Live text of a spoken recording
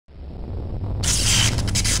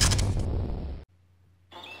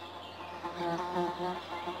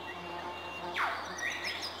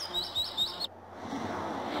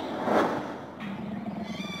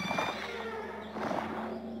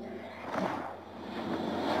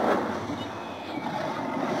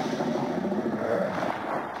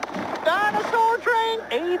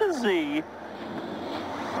A to Z.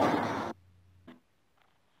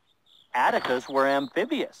 ADOCUS were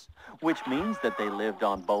amphibious, which means that they lived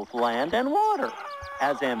on both land and water.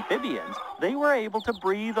 As amphibians, they were able to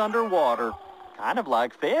breathe underwater, kind of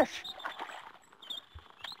like fish.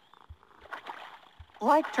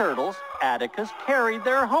 Like turtles, ADOCUS carried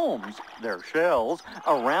their homes, their shells,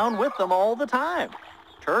 around with them all the time.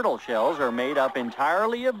 Turtle shells are made up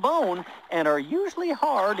entirely of bone and are usually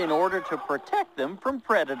hard in order to protect them from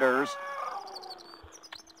predators.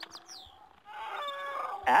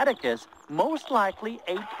 ADOCUS most likely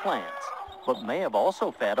ate plants, but may have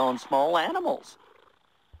also fed on small animals.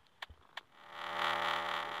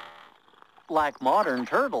 Like modern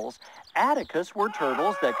turtles, ADOCUS were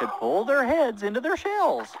turtles that could pull their heads into their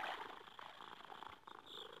shells.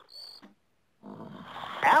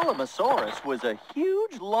 ALAMOSAURUS was a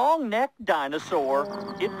huge, long-necked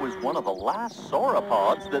dinosaur. It was one of the last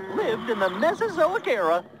sauropods that lived in the Mesozoic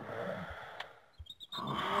era.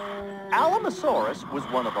 ALAMOSAURUS was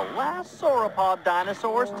one of the last sauropod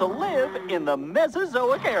dinosaurs to live in the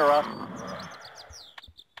Mesozoic era.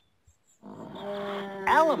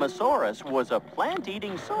 ALAMOSAURUS was a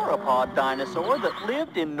plant-eating sauropod dinosaur that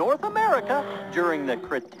lived in North America during the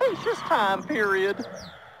Cretaceous time period.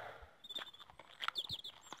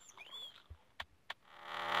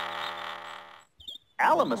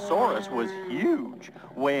 ALAMOSAURUS was huge,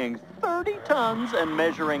 weighing 30 tons and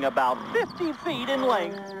measuring about 50 feet in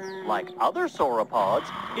length. Like other sauropods,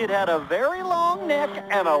 it had a very long neck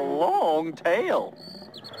and a long tail.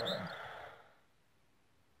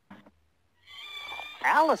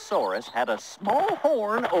 Allosaurus had a small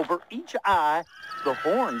horn over each eye. The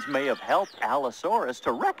horns may have helped Allosaurus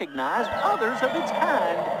to recognize others of its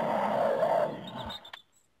kind.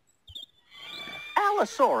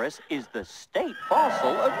 Allosaurus is the state fossil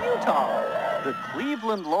of Utah. The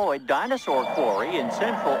Cleveland Lloyd Dinosaur Quarry in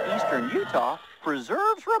central eastern Utah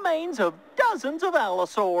preserves remains of dozens of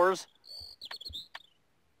allosaurs.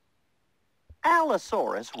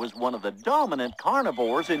 Allosaurus was one of the dominant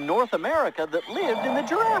carnivores in North America that lived in the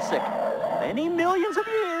Jurassic, many millions of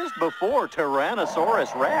years before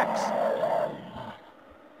Tyrannosaurus Rex.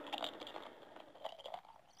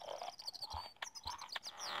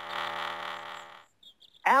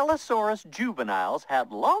 Allosaurus juveniles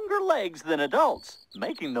had longer legs than adults,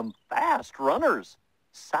 making them fast runners.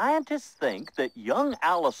 Scientists think that young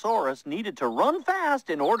Allosaurus needed to run fast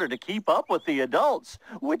in order to keep up with the adults,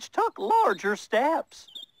 which took larger steps.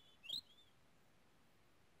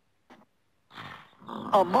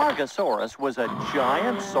 AMARGASAURUS was a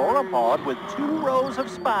giant sauropod with 2 rows of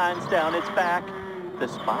spines down its back. The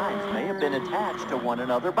spines may have been attached to one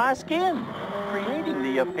another by skin, creating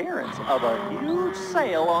the appearance of a huge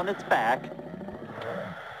sail on its back.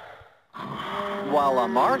 While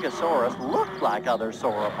AMARGASAURUS looked like other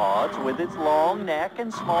sauropods with its long neck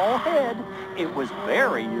and small head, it was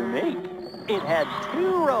very unique. It had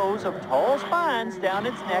 2 rows of tall spines down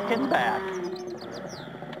its neck and back.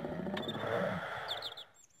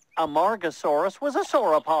 AMARGASAURUS was a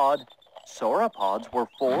sauropod. Sauropods were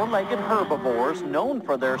 4-legged herbivores known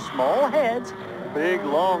for their small heads, big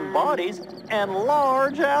long bodies, and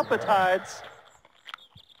large appetites.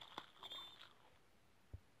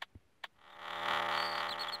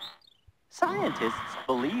 Scientists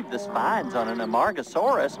believe the spines on an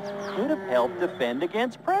AMARGASAURUS could have helped defend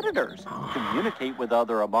against predators, communicate with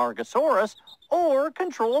other AMARGASAURUS, or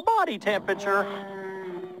control body temperature.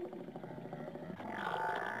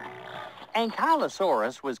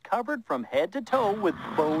 ANKYLOSAURUS was covered from head to toe with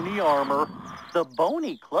bony armor. The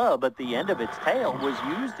bony club at the end of its tail was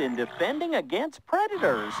used in defending against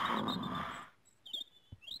predators.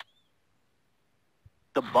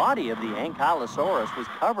 The body of the ANKYLOSAURUS was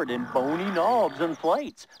covered in bony knobs and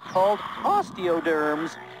plates called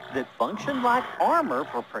osteoderms that functioned like armor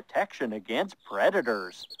for protection against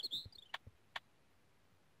predators.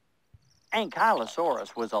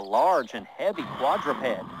 ANKYLOSAURUS was a large and heavy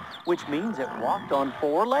quadruped, which means it walked on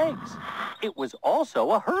 4 legs. It was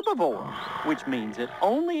also a herbivore, which means it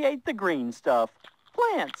only ate the green stuff,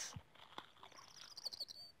 plants.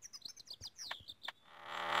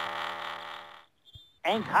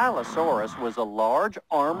 ANKYLOSAURUS was a large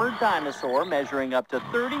armored dinosaur measuring up to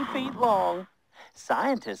 30 feet long.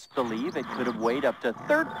 Scientists believe it could have weighed up to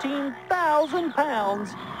 13,000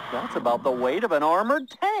 pounds. That's about the weight of an armored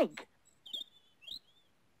tank.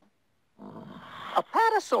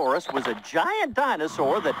 APATOSAURUS was a giant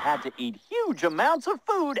dinosaur that had to eat huge amounts of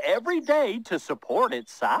food every day to support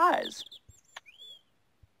its size.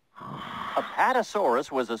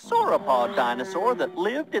 APATOSAURUS was a sauropod dinosaur that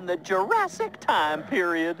lived in the Jurassic time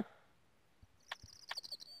period.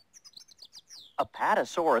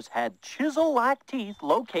 APATOSAURUS had chisel-like teeth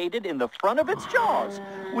located in the front of its jaws,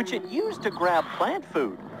 which it used to grab plant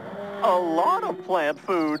food. A lot of plant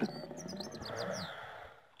food.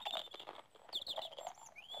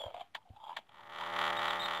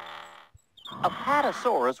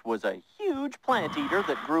 APATOSAURUS was a huge plant eater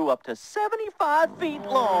that grew up to 75 feet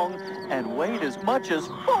long and weighed as much as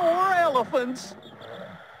 4 elephants.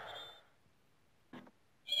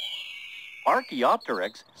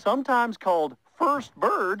 ARCHEOPTERYX, sometimes called first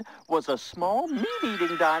bird, was a small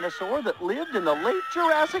meat-eating dinosaur that lived in the late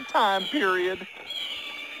Jurassic time period.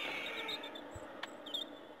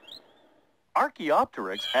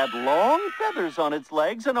 ARCHEOPTERYX had long feathers on its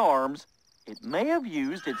legs and arms. It may have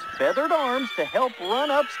used its feathered arms to help run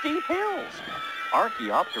up steep hills.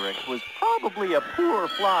 ARCHEOPTERYX was probably a poor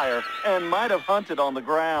flyer and might have hunted on the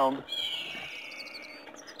ground.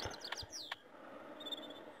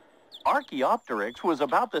 ARCHEOPTERYX was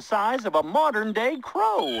about the size of a modern-day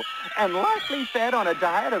crow and likely fed on a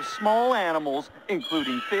diet of small animals,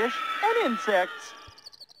 including fish and insects.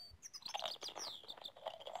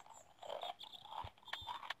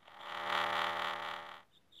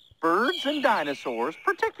 Birds and dinosaurs,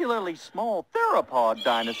 particularly small theropod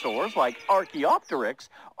dinosaurs like ARCHEOPTERYX,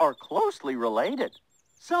 are closely related.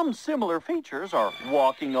 Some similar features are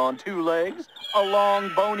walking on 2 legs, a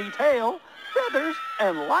long bony tail, feathers,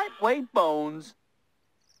 and lightweight bones.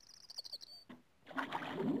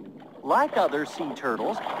 Like other sea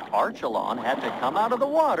turtles, ARCHELON had to come out of the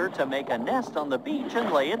water to make a nest on the beach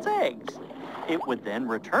and lay its eggs. It would then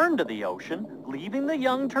return to the ocean, leaving the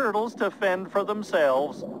young turtles to fend for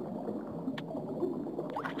themselves.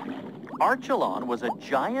 ARCHELON was a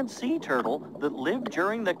giant sea turtle that lived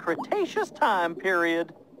during the Cretaceous time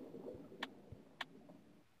period.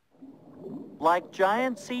 Like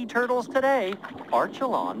giant sea turtles today,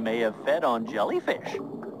 ARCHELON may have fed on jellyfish.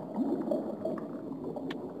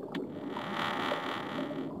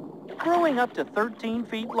 Growing up to 13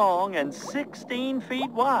 feet long and 16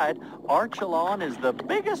 feet wide, ARCHELON is the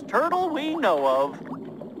biggest turtle we know of.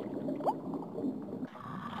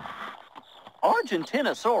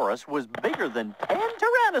 ARGENTINOSAURUS was bigger than 10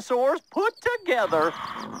 tyrannosaurs put together.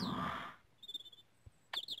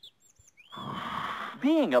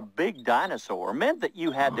 Being a big dinosaur meant that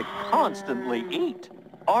you had to constantly eat.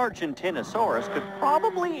 ARGENTINOSAURUS could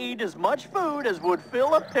probably eat as much food as would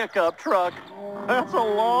fill a pickup truck. That's a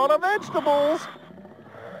lot of vegetables.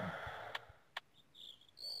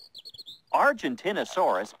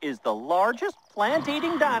 ARGENTINOSAURUS is the largest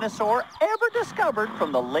plant-eating dinosaur ever discovered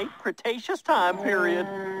from the late Cretaceous time period.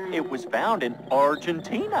 It was found in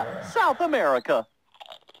Argentina, South America.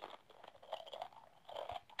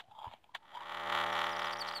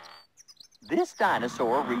 This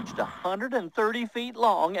dinosaur reached 130 feet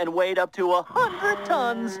long and weighed up to 100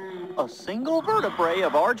 tons. A single vertebrae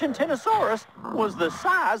of ARGENTINOSAURUS was the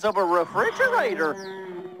size of a refrigerator.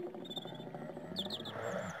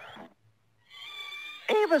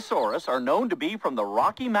 AVISAURUS are known to be from the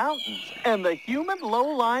Rocky Mountains and the humid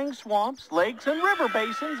low-lying swamps, lakes, and river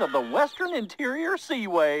basins of the western interior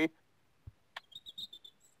seaway.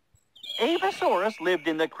 AVISAURUS lived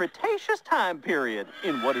in the Cretaceous time period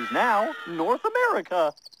in what is now North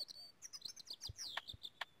America.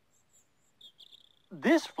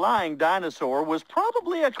 This flying dinosaur was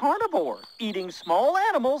probably a carnivore, eating small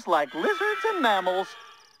animals like lizards and mammals.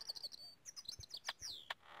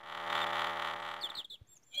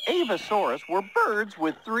 AVISAURUS were birds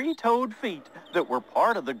with 3-toed feet that were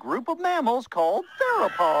part of the group of mammals called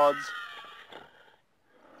theropods.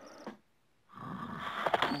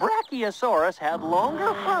 Brachiosaurus had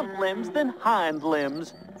longer front limbs than hind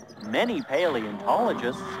limbs. Many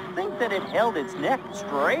paleontologists think that it held its neck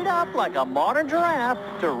straight up like a modern giraffe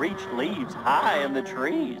to reach leaves high in the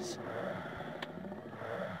trees.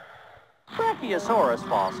 Brachiosaurus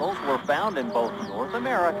fossils were found in both North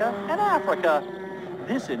America and Africa.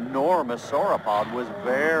 This enormous sauropod was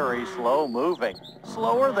very slow-moving,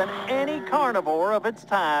 slower than any carnivore of its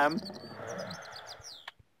time.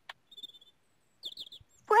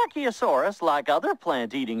 Brachiosaurus, like other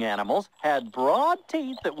plant-eating animals, had broad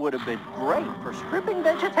teeth that would have been great for stripping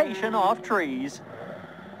vegetation off trees.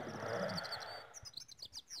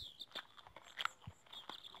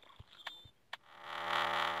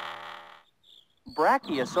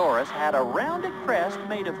 Brachiosaurus had a rounded crest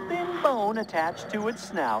made of thin bone attached to its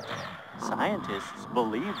snout. Scientists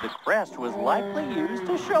believe the crest was likely used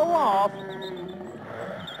to show off.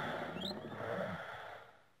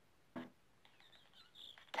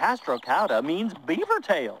 CASTROCUAUDA means beaver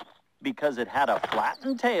tail because it had a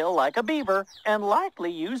flattened tail like a beaver and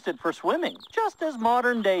likely used it for swimming, just as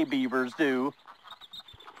modern-day beavers do.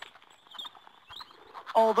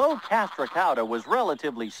 Although CASTROCUAUDA was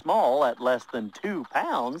relatively small at less than 2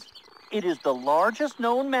 pounds, it is the largest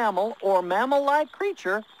known mammal or mammal-like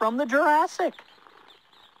creature from the Jurassic.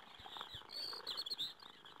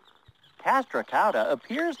 CASTROCUAUDA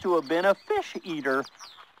appears to have been a fish eater.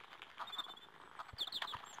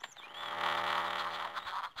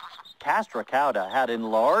 CASTROCUAUDA had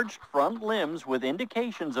enlarged front limbs with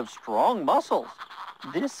indications of strong muscles.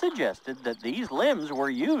 This suggested that these limbs were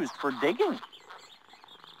used for digging.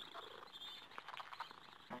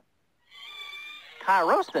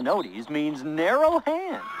 CHIROSTENOTES means narrow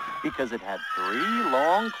hand because it had 3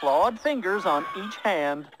 long clawed fingers on each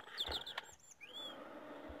hand.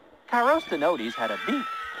 CHIROSTENOTES had a beak,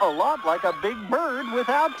 a lot like a big bird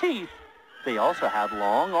without teeth. They also had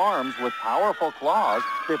long arms with powerful claws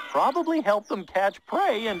that probably helped them catch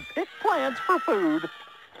prey and pick plants for food.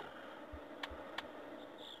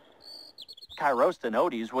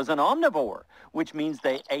 CHIROSTENOTES was an omnivore, which means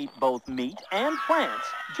they ate both meat and plants,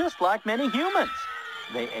 just like many humans.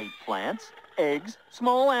 They ate plants, eggs,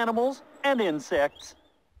 small animals, and insects.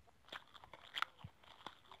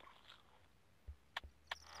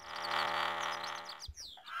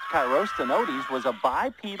 CHIROSTENOTES was a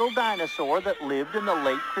bipedal dinosaur that lived in the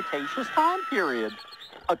late Cretaceous time period.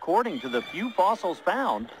 According to the few fossils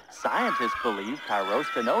found, scientists believe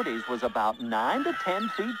CHIROSTENOTES was about 9 to 10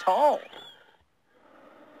 feet tall.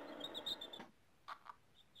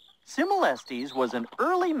 CIMOLESTES was an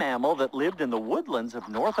early mammal that lived in the woodlands of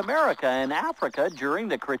North America and Africa during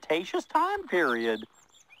the Cretaceous time period.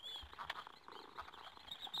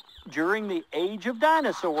 During the age of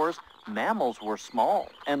dinosaurs, mammals were small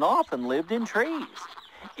and often lived in trees.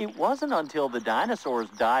 It wasn't until the dinosaurs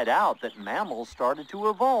died out that mammals started to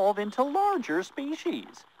evolve into larger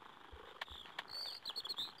species.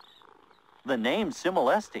 The name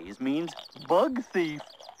CIMOLESTES means bug thief,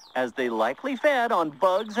 as they likely fed on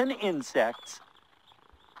bugs and insects.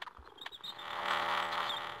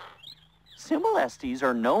 CIMOLESTES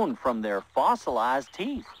are known from their fossilized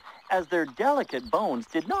teeth, as their delicate bones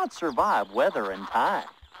did not survive weather and time.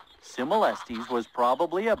 CIMOLESTES was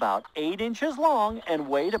probably about 8 inches long and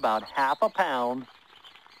weighed about half a pound.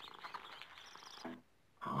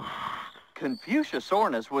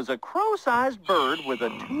 CONFUCIUSORNIS was a crow-sized bird with a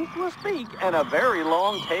toothless beak and a very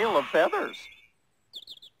long tail of feathers.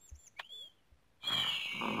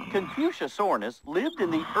 CONFUCIUSORNIS lived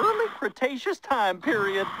in the early Cretaceous time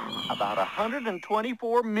period, about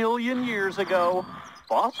 124 million years ago.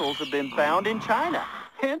 Fossils have been found in China,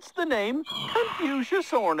 hence the name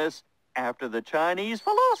CONFUCIUSORNIS, after the Chinese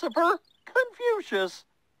philosopher Confucius.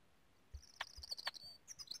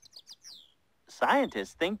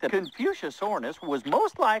 Scientists think that CONFUCIUSORNIS was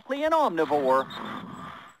most likely an omnivore.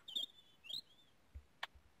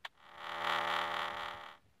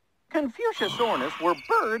 CONFUCIUSORNIS were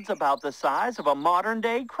birds about the size of a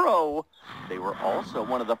modern-day crow. They were also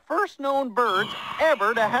one of the first known birds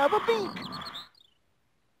ever to have a beak.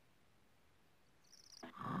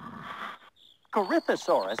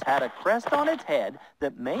 CORYTHOSAURUS had a crest on its head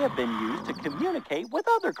that may have been used to communicate with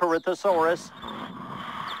other CORYTHOSAURUS.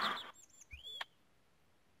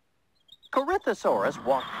 CORYTHOSAURUS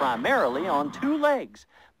walked primarily on 2 legs,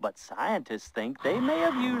 but scientists think they may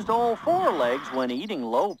have used all 4 legs when eating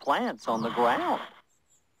low plants on the ground.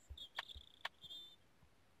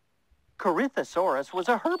 CORYTHOSAURUS was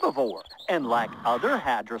a herbivore, and like other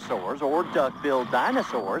hadrosaurs or duck-billed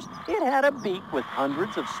dinosaurs, it had a beak with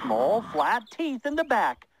hundreds of small, flat teeth in the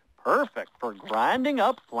back, perfect for grinding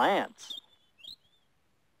up plants.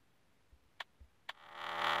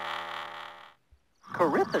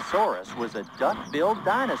 CORYTHOSAURUS was a duck-billed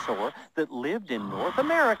dinosaur that lived in North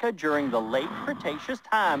America during the late Cretaceous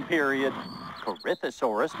time period.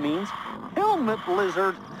 CORYTHOSAURUS means helmet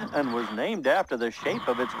lizard and was named after the shape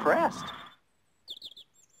of its crest.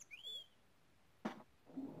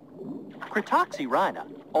 CRETOXYRHINA,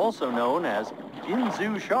 also known as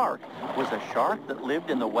Ginzu shark, was a shark that lived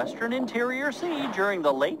in the western interior sea during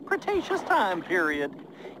the late Cretaceous time period.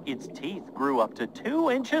 Its teeth grew up to 2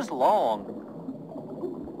 inches long.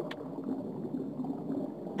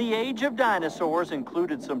 The age of dinosaurs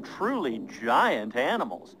included some truly giant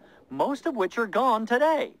animals, most of which are gone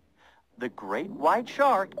today. The great white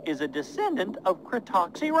shark is a descendant of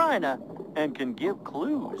CRETOXYRHINA and can give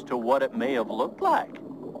clues to what it may have looked like.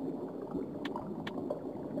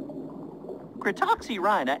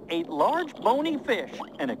 CRETOXYRHINA ate large bony fish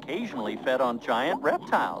and occasionally fed on giant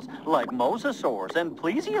reptiles like mosasaurs and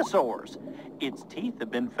plesiosaurs. Its teeth have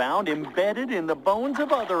been found embedded in the bones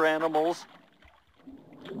of other animals.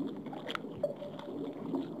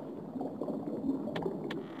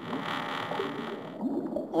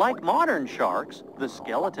 Like modern sharks, the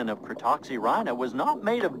skeleton of CRETOXYRHINA was not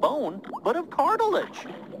made of bone, but of cartilage.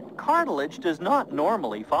 Cartilage does not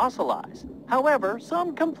normally fossilize. However,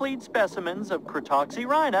 some complete specimens of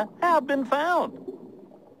CRETOXYRHINA have been found.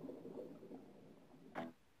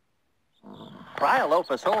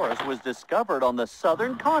 CRYOLOPHOSAURUS was discovered on the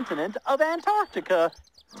southern continent of Antarctica.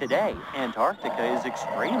 Today, Antarctica is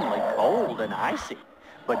extremely cold and icy.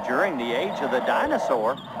 But during the age of the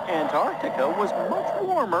dinosaur, Antarctica was much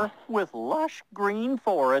warmer with lush green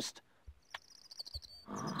forest.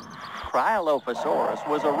 CRYOLOPHOSAURUS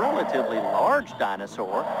was a relatively large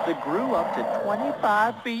dinosaur that grew up to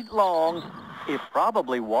 25 feet long. It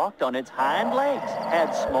probably walked on its hind legs,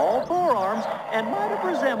 had small forearms, and might have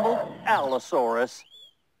resembled ALLOSAURUS.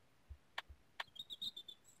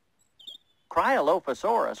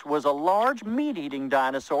 CRYOLOPHOSAURUS was a large meat-eating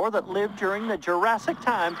dinosaur that lived during the Jurassic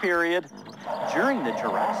time period. During the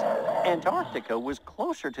Jurassic, Antarctica was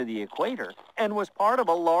closer to the equator and was part of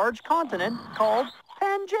a large continent called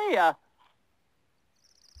Pangaea.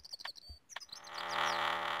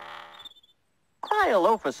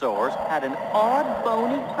 CRYOLOPHOSAURUS had an odd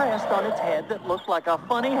bony crest on its head that looked like a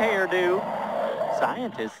funny hairdo.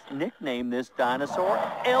 Scientists nicknamed this dinosaur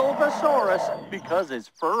ELVASAURUS because his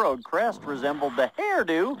furrowed crest resembled the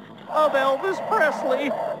hairdo of Elvis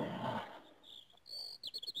Presley.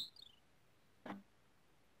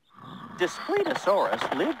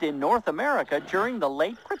 DASPLETOSAURUS lived in North America during the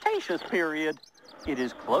late Cretaceous period. It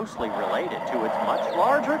is closely related to its much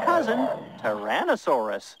larger cousin,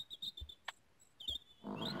 Tyrannosaurus.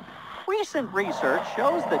 Recent research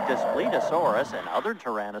shows that DASPLETOSAURUS and other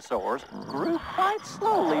tyrannosaurs grew quite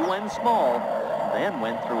slowly when small, then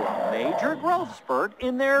went through a major growth spurt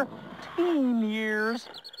in their teen years.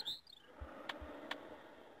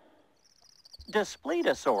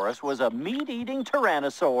 DASPLETOSAURUS was a meat-eating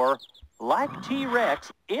tyrannosaur. Like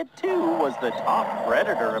T-Rex, it too was the top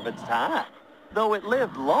predator of its time, though it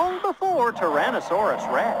lived long before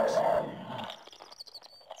Tyrannosaurus Rex.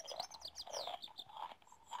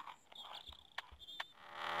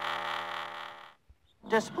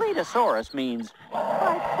 DASPLETOSAURUS means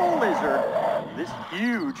frightful lizard. This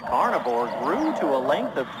huge carnivore grew to a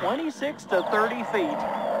length of 26 to 30 feet.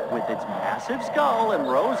 With its massive skull and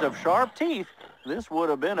rows of sharp teeth, this would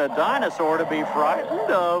have been a dinosaur to be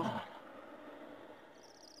frightened of.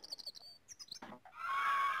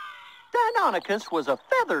 DEINONYCHUS was a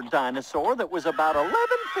feathered dinosaur that was about 11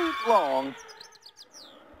 feet long.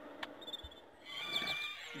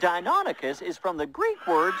 DEINONYCHUS is from the Greek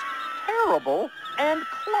words terrible and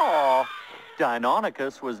claw.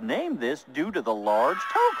 DEINONYCHUS was named this due to the large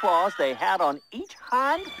toe claws they had on each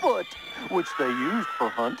hind foot, which they used for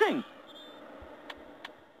hunting.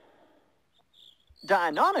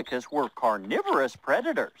 DEINONYCHUS were carnivorous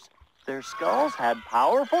predators. Their skulls had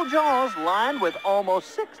powerful jaws lined with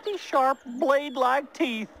almost 60 sharp blade-like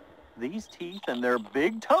teeth. These teeth and their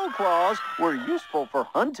big toe claws were useful for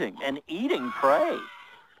hunting and eating prey.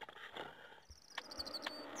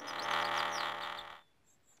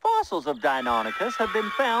 Fossils of DEINONYCHUS have been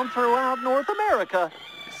found throughout North America.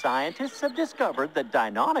 Scientists have discovered that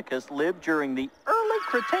DEINONYCHUS lived during the early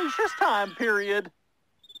Cretaceous time period.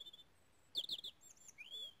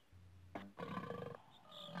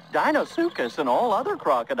 DINOSUCHUS and all other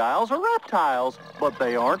crocodiles are reptiles, but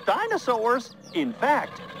they aren't dinosaurs. In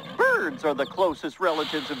fact, birds are the closest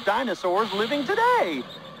relatives of dinosaurs living today.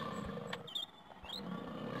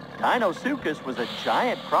 DINOSUCHUS was a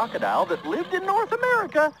giant crocodile that lived in North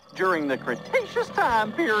America during the Cretaceous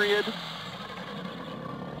time period.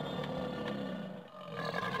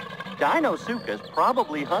 DINOSUCHUS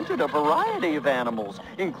probably hunted a variety of animals,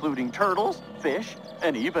 including turtles, fish,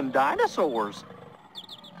 and even dinosaurs.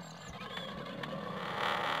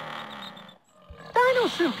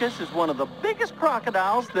 DINOSUCHUS is one of the biggest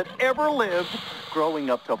crocodiles that ever lived,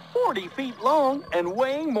 growing up to 40 feet long and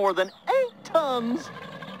weighing more than 8 tons.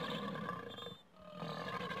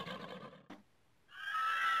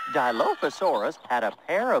 DILOPHOSAURUS had a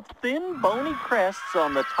pair of thin, bony crests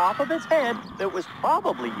on the top of its head that was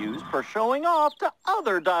probably used for showing off to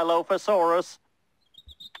other DILOPHOSAURUS.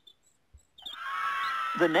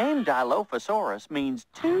 The name DILOPHOSAURUS means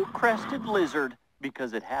two-crested lizard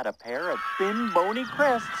because it had a pair of thin, bony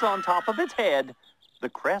crests on top of its head. The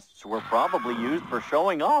crests were probably used for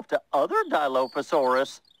showing off to other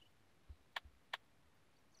DILOPHOSAURUS.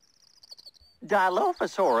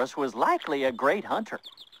 DILOPHOSAURUS was likely a great hunter,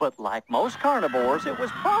 but like most carnivores, it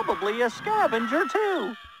was probably a scavenger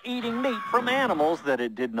too, eating meat from animals that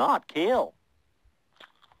it did not kill.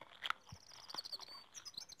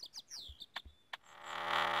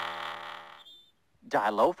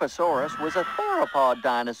 Dilophosaurus was a theropod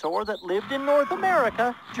dinosaur that lived in North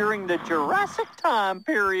America during the Jurassic time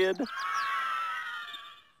period.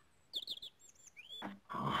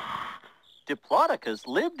 Diplodocus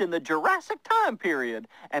lived in the Jurassic time period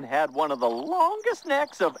and had one of the longest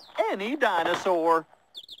necks of any dinosaur.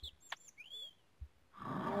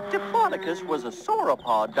 Diplodocus was a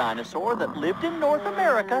sauropod dinosaur that lived in North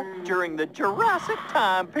America during the Jurassic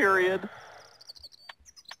time period.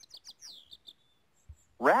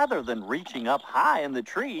 Rather than reaching up high in the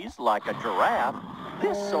trees like a giraffe,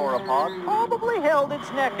 this sauropod probably held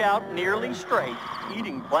its neck out nearly straight,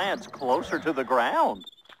 eating plants closer to the ground.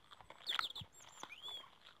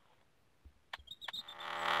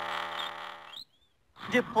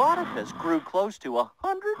 Diplodocus grew close to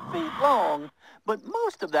 100 feet long, but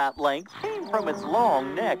most of that length came from its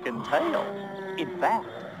long neck and tail. In fact,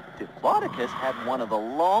 Diplodocus had one of the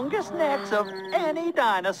longest necks of any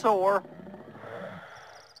dinosaur.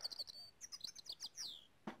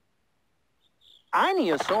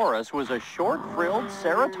 ENIOSAURUS was a short-frilled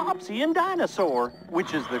ceratopsian dinosaur,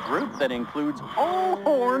 which is the group that includes all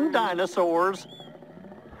horned dinosaurs.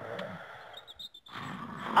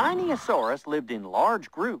 ENIOSAURUS lived in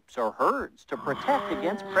large groups or herds to protect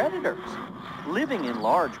against predators. Living in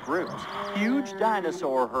large groups, huge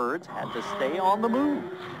dinosaur herds had to stay on the move,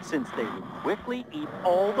 since they would quickly eat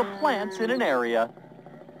all the plants in an area.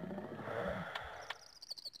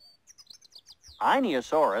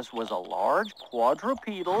 ENIOSAURUS was a large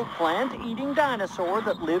quadrupedal plant-eating dinosaur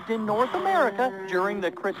that lived in North America during the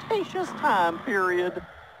Cretaceous time period.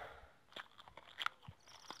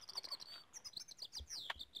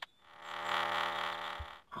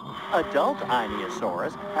 Adult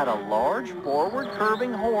ENIOSAURUS had a large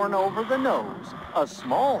forward-curving horn over the nose, a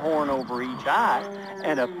small horn over each eye,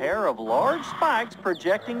 and a pair of large spikes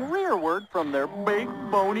projecting rearward from their big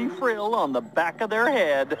bony frill on the back of their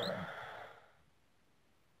head.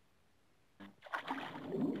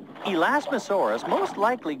 ELASMOSAURUS most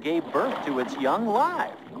likely gave birth to its young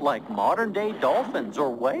live, like modern-day dolphins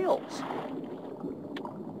or whales.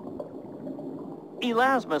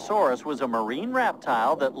 ELASMOSAURUS was a marine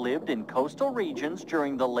reptile that lived in coastal regions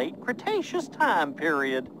during the late Cretaceous time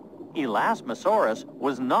period. ELASMOSAURUS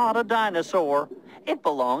was not a dinosaur. It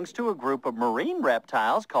belongs to a group of marine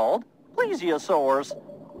reptiles called plesiosaurs.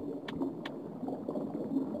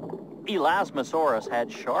 ELASMOSAURUS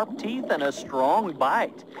had sharp teeth and a strong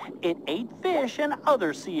bite. It ate fish and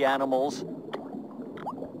other sea animals.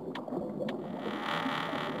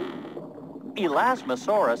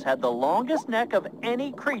 ELASMOSAURUS had the longest neck of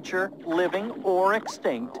any creature, living or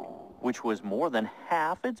extinct, which was more than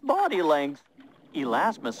half its body length.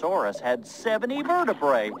 ELASMOSAURUS had 70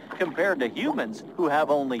 vertebrae, compared to humans who have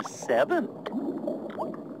only 7.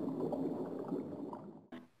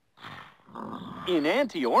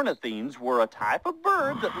 Enantiornithines were a type of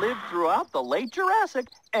bird that lived throughout the late Jurassic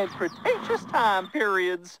and Cretaceous time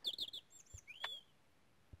periods.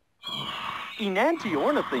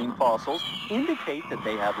 Enantiornithine fossils indicate that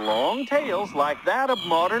they have long tails like that of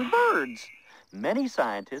modern birds. Many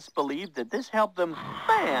scientists believe that this helped them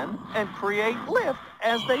fan and create lift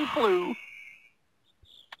as they flew.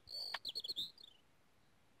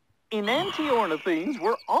 Enantiornithines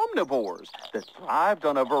were omnivores that thrived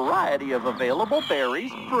on a variety of available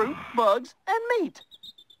berries, fruit, bugs, and meat.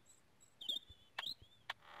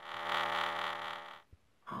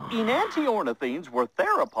 Enantiornithines were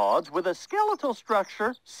theropods with a skeletal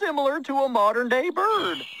structure similar to a modern-day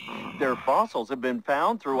bird. Their fossils have been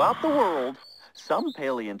found throughout the world. Some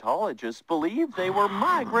paleontologists believe they were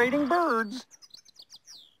migrating birds.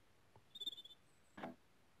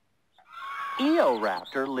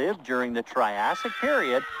 EORAPTOR lived during the Triassic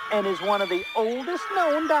period and is one of the oldest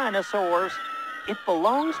known dinosaurs. It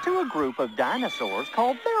belongs to a group of dinosaurs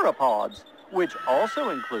called theropods, which also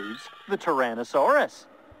includes the Tyrannosaurus.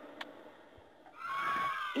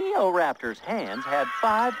 EORAPTOR's hands had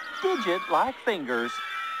 5 digit-like fingers.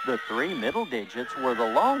 The 3 middle digits were the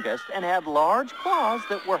longest and had large claws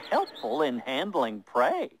that were helpful in handling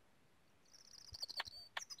prey.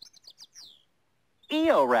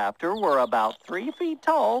 EORAPTOR were about 3 feet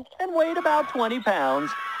tall and weighed about 20 pounds.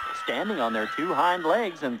 Standing on their 2 hind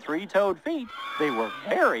legs and 3-toed feet, they were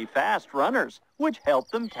very fast runners, which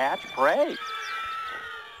helped them catch prey.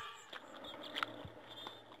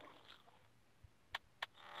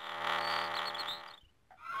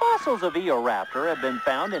 Fossils of EORAPTOR have been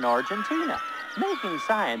found in Argentina, making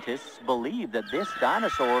scientists believe that this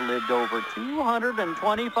dinosaur lived over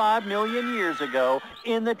 225 million years ago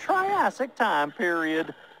in the Triassic time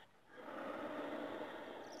period.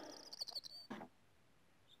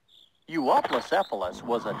 EUOPLOCEPHALUS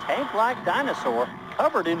was a tank-like dinosaur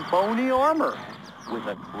covered in bony armor, with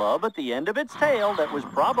a club at the end of its tail that was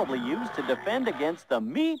probably used to defend against the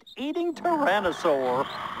meat-eating Tyrannosaur.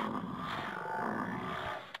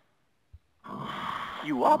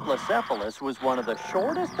 EUOPLOCEPHALUS was one of the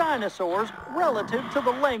shortest dinosaurs relative to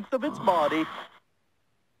the length of its body.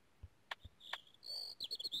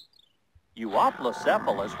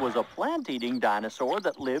 EUOPLOCEPHALUS was a plant-eating dinosaur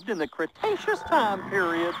that lived in the Cretaceous time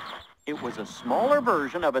period. It was a smaller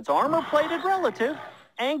version of its armor-plated relative,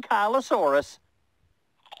 ANKYLOSAURUS.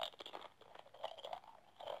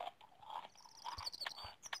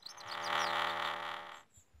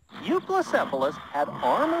 EUOPLOCEPHALUS had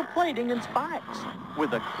armor plating and spikes,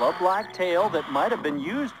 with a club-like tail that might have been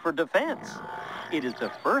used for defense. It is the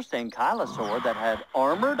first ankylosaur that had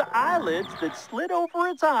armored eyelids that slid over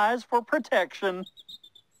its eyes for protection.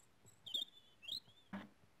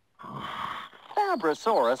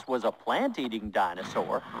 FABROSAURUS was a plant-eating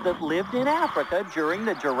dinosaur that lived in Africa during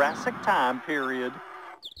the Jurassic time period.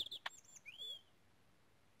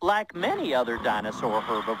 Like many other dinosaur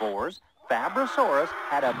herbivores, FABROSAURUS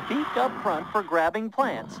had a beak up front for grabbing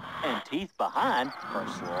plants and teeth behind for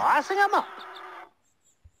slicing them up.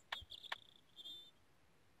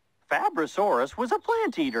 FABROSAURUS was a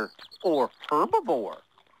plant eater, or herbivore.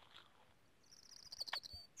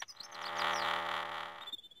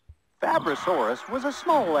 FABROSAURUS was a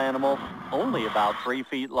small animal, only about 3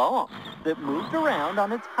 feet long, that moved around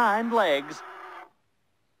on its hind legs.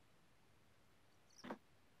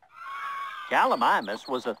 GALLIMIMUS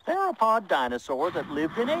was a theropod dinosaur that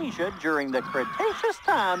lived in Asia during the Cretaceous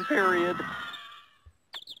time period.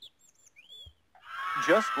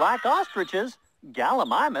 Just like ostriches,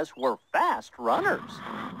 GALLIMIMUS were fast runners.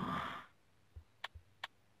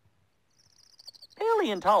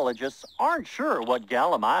 Paleontologists aren't sure what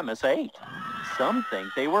GALLIMIMUS ate. Some think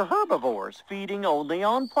they were herbivores, feeding only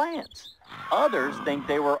on plants. Others think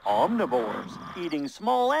they were omnivores, eating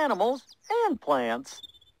small animals and plants.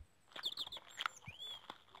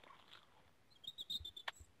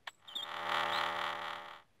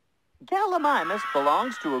 GALLIMIMUS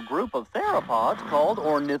belongs to a group of theropods called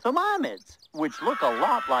ornithomimids, which look a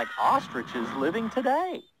lot like ostriches living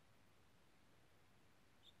today.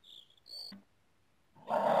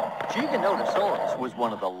 GIGANOTOSAURUS was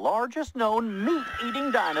one of the largest known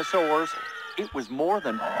meat-eating dinosaurs. It was more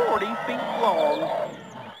than 40 feet long.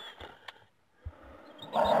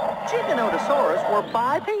 GIGANOTOSAURUS were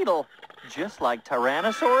bipedal, just like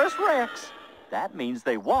Tyrannosaurus rex. That means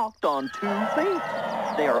they walked on 2 feet.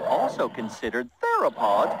 They are also considered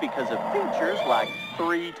theropods because of features like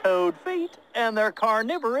 3-toed feet and their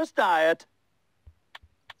carnivorous diet.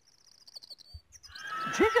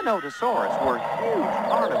 GIGANOTOSAURUS were huge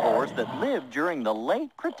carnivores that lived during the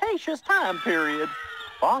late Cretaceous time period.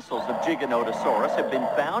 Fossils of GIGANOTOSAURUS have been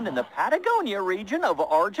found in the Patagonia region of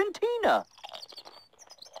Argentina.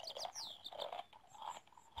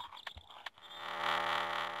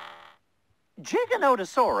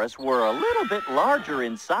 GIGANOTOSAURUS were a little bit larger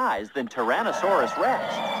in size than Tyrannosaurus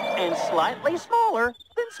rex and slightly smaller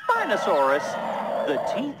than Spinosaurus. The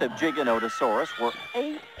teeth of GIGANOTOSAURUS were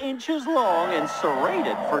 8 inches long and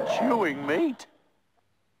serrated for chewing meat.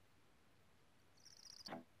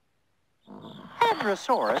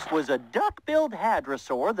 Hadrosaurus was a duck-billed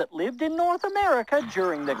hadrosaur that lived in North America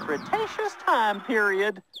during the Cretaceous time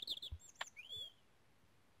period.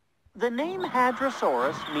 The name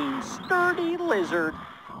Hadrosaurus means sturdy lizard.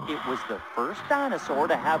 It was the first dinosaur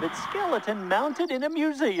to have its skeleton mounted in a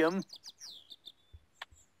museum.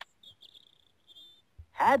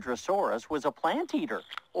 Hadrosaurus was a plant eater,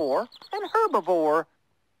 or an herbivore.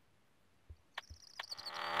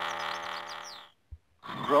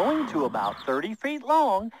 Growing to about 30 feet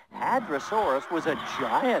long, Hadrosaurus was a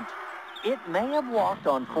giant. It may have walked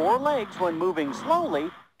on 4 legs when moving slowly,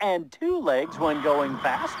 and 2 legs when going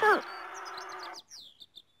faster.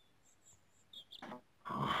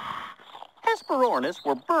 Hesperornis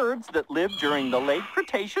were birds that lived during the late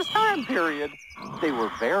Cretaceous time period. They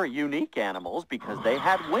were very unique animals because they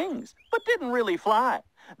had wings, but didn't really fly.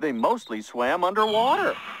 They mostly swam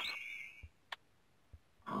underwater.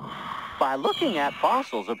 By looking at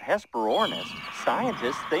fossils of Hesperornis,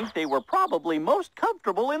 scientists think they were probably most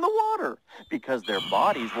comfortable in the water because their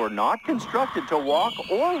bodies were not constructed to walk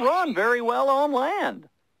or run very well on land.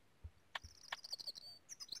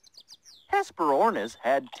 Hesperornis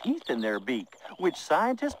had teeth in their beak, which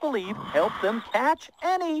scientists believe helped them catch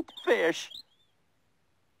and eat fish.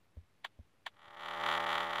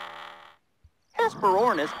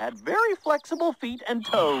 Hesperornis had very flexible feet and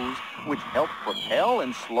toes, which helped propel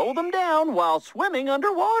and slow them down while swimming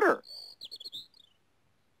underwater.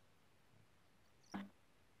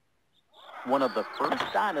 One of the first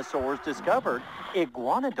dinosaurs discovered,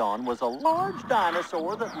 Iguanodon was a large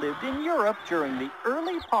dinosaur that lived in Europe during the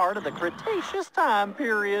early part of the Cretaceous time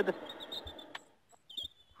period.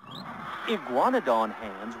 Iguanodon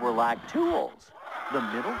hands were like tools. The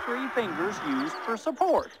middle three fingers used for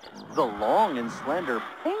support. The long and slender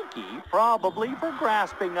pinky probably for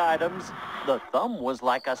grasping items. The thumb was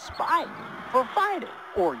like a spike for fighting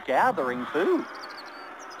or gathering food.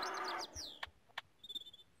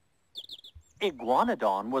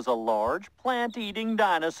 Iguanodon was a large plant-eating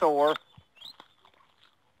dinosaur.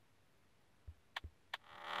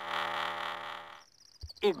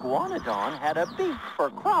 Iguanodon had a beak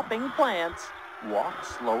for cropping plants, walked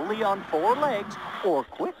slowly on 4 legs or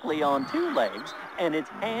quickly on 2 legs, and its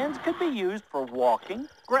hands could be used for walking,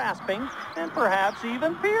 grasping, and perhaps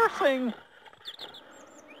even piercing.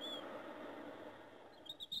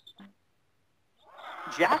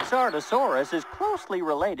 Jaxartosaurus is closely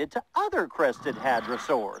related to other crested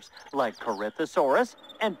hadrosaurs, like Corythosaurus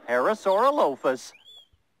and Parasaurolophus.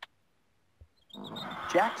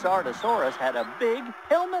 Jaxartosaurus had a big,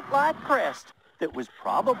 helmet-like crest that was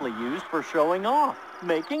probably used for showing off,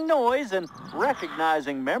 making noise, and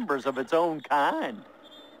recognizing members of its own kind.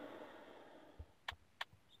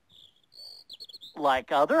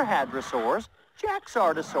 Like other hadrosaurs,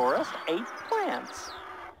 Jaxartosaurus ate plants.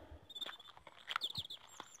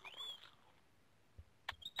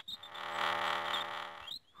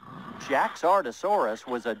 Jaxartosaurus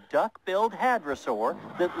was a duck-billed hadrosaur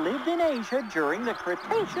that lived in Asia during the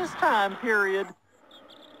Cretaceous time period.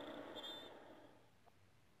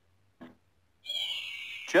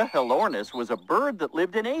 Chihilornis was a bird that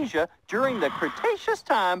lived in Asia during the Cretaceous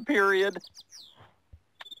time period.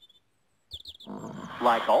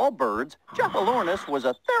 Like all birds, Chihilornis was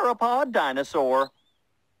a theropod dinosaur.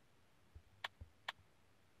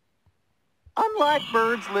 Unlike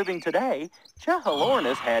birds living today,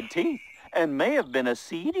 Chihilornis had teeth and may have been a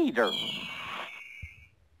seed eater.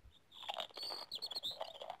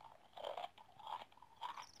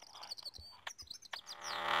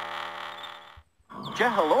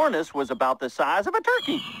 Chihilornis was about the size of a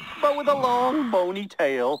turkey, but with a long, bony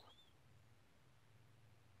tail.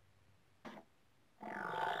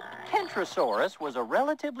 Kentrosaurus was a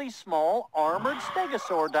relatively small, armored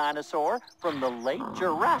stegosaur dinosaur from the late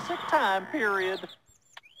Jurassic time period.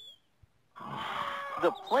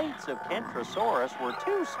 The plates of Kentrosaurus were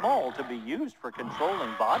too small to be used for controlling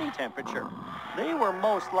body temperature. They were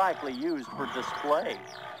most likely used for display.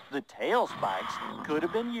 The tail spikes could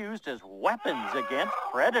have been used as weapons against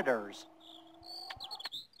predators.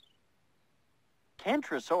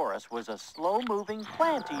 Kentrosaurus was a slow-moving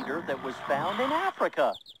plant eater that was found in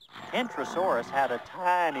Africa. Kentrosaurus had a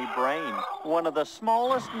tiny brain, one of the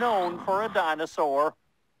smallest known for a dinosaur.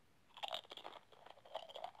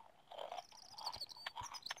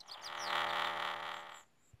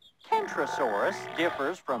 Kentrosaurus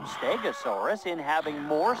differs from Stegosaurus in having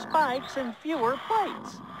more spikes and fewer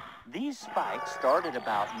plates. These spikes started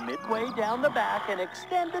about midway down the back and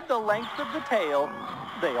extended the length of the tail.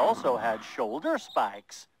 They also had shoulder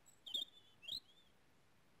spikes.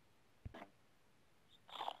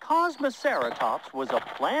 Cosmoceratops was a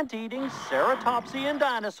plant-eating ceratopsian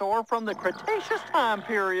dinosaur from the Cretaceous time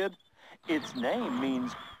period. Its name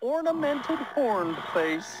means ornamented horned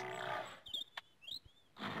face.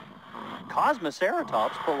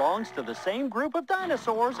 Cosmoceratops belongs to the same group of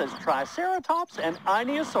dinosaurs as Triceratops and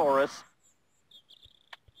ENIOSAURUS.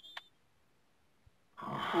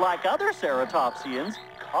 Like other ceratopsians,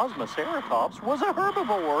 Cosmoceratops was a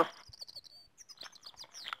herbivore.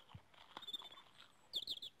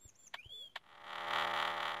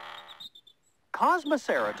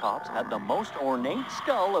 Cosmoceratops had the most ornate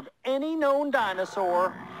skull of any known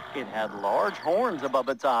dinosaur. It had large horns above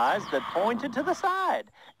its eyes that pointed to the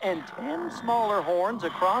side, and 10 smaller horns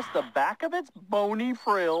across the back of its bony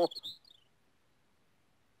frill.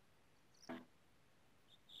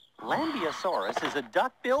 Lambeosaurus is a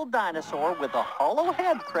duck-billed dinosaur with a hollow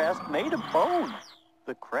head crest made of bone.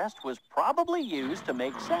 The crest was probably used to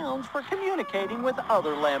make sounds for communicating with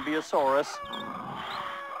other Lambeosaurus.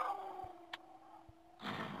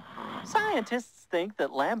 Scientists think that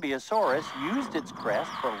Lambeosaurus used its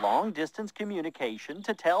crest for long-distance communication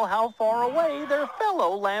to tell how far away their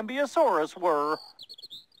fellow Lambeosaurus were.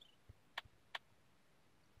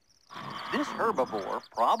 This herbivore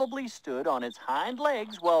probably stood on its hind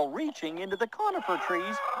legs while reaching into the conifer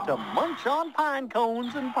trees to munch on pine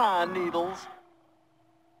cones and pine needles.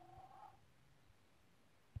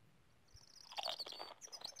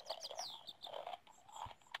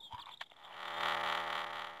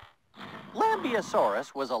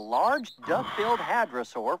 Lambeosaurus was a large duck-billed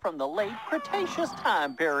hadrosaur from the late Cretaceous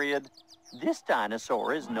time period. This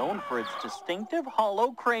dinosaur is known for its distinctive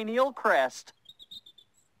hollow cranial crest.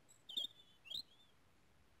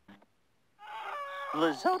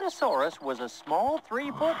 Lizotosaurus was a small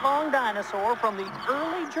 3-foot-long dinosaur from the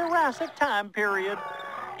early Jurassic time period.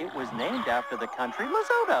 It was named after the country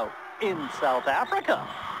Lesotho in South Africa,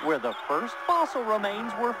 where the first fossil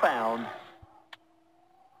remains were found.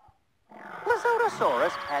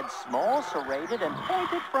 Lizotosaurus had small serrated and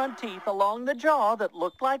pointed front teeth along the jaw that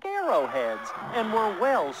looked like arrowheads and were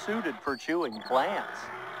well suited for chewing plants.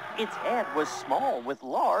 Its head was small with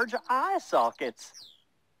large eye sockets.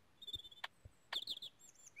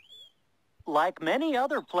 Like many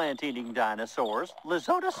other plant-eating dinosaurs,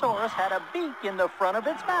 Lizotosaurus had a beak in the front of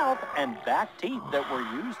its mouth and back teeth that were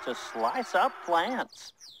used to slice up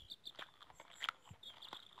plants.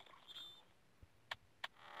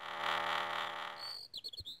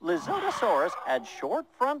 Lizotosaurus had short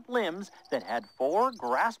front limbs that had 4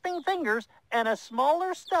 grasping fingers and a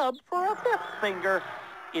smaller stub for a 5th finger.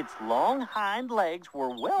 Its long hind legs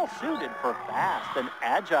were well suited for fast and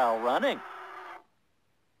agile running.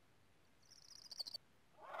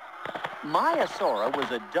 Maiasaura was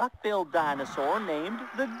a duck-billed dinosaur named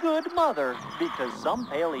the Good Mother because some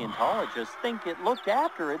paleontologists think it looked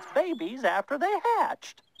after its babies after they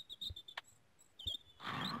hatched.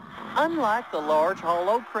 Unlike the large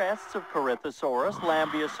hollow crests of Corythosaurus,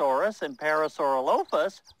 Lambeosaurus, and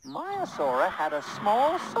Parasaurolophus, Maiasaura had a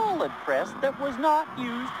small solid crest that was not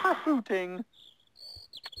used for hooting.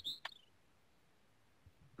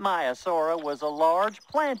 Maiasaura was a large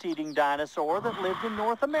plant-eating dinosaur that lived in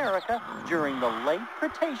North America during the late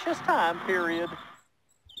Cretaceous time period.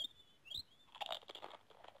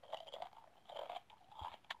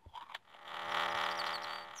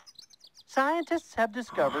 Scientists have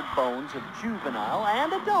discovered bones of juvenile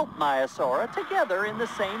and adult Maiasaura together in the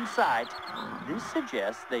same site. This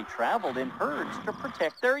suggests they traveled in herds to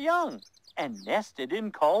protect their young and nested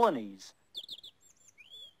in colonies.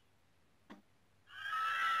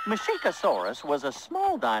 Mexicosaurus was a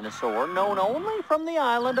small dinosaur known only from the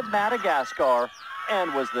island of Madagascar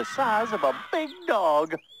and was the size of a big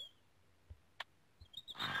dog.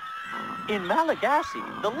 In Malagasy,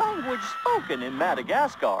 the language spoken in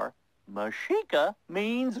Madagascar, Mexica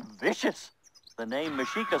means vicious. The name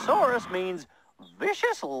Mexicosaurus means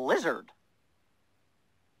vicious lizard.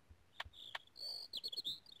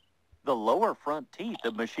 The lower front teeth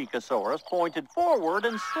of Mexicosaurus pointed forward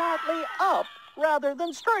and slightly up rather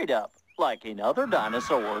than straight up, like in other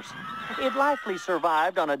dinosaurs. It likely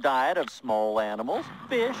survived on a diet of small animals,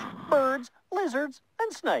 fish, birds, lizards,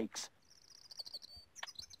 and snakes.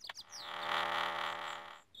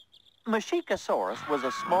 Mexicosaurus was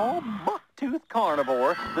a small buck-toothed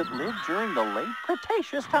carnivore that lived during the late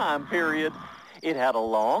Cretaceous time period. It had a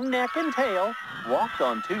long neck and tail, walked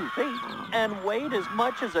on 2 feet, and weighed as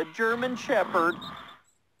much as a German shepherd.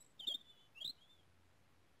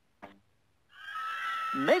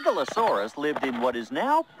 Megalosaurus lived in what is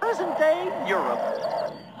now present-day Europe.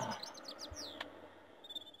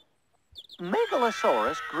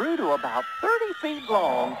 Megalosaurus grew to about 30 feet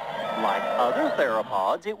long. Like other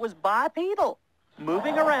theropods, it was bipedal,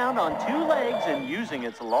 moving around on 2 legs and using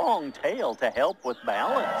its long tail to help with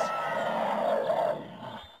balance.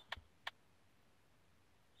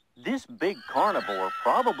 This big carnivore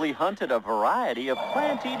probably hunted a variety of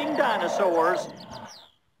plant-eating dinosaurs.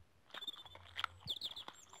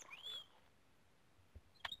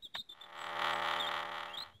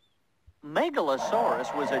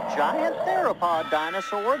 Megalosaurus was a giant theropod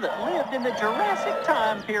dinosaur that lived in the Jurassic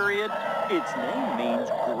time period. Its name means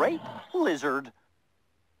great lizard.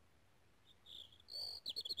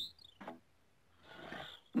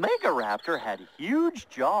 Megaraptor had huge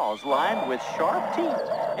jaws lined with sharp teeth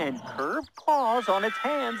and curved claws on its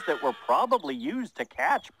hands that were probably used to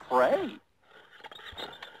catch prey.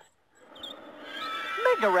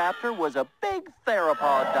 Megaraptor was a big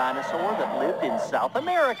theropod dinosaur that lived in South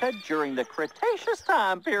America during the Cretaceous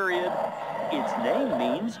time period. Its name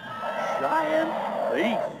means giant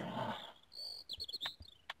thief.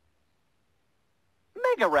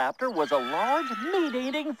 Megaraptor was a large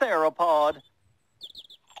meat-eating theropod.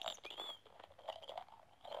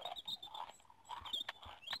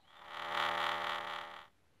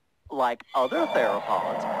 Like other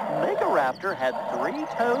theropods, Megaraptor had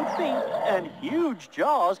 3-toed feet and huge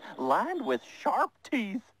jaws lined with sharp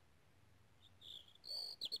teeth.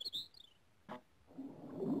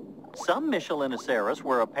 Some Michelinosaurus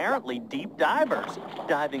were apparently deep divers,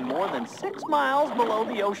 diving more than 6 miles below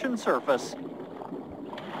the ocean surface.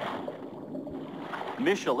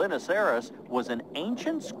 Michelinosaurus was an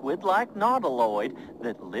ancient squid-like nautiloid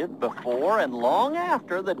that lived before and long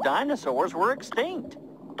after the dinosaurs were extinct.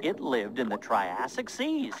 It lived in the Triassic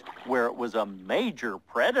seas, where it was a major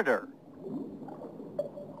predator.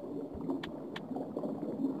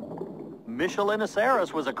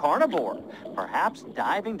 Michelinosaurus was a carnivore, perhaps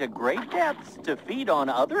diving to great depths to feed on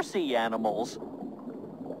other sea animals.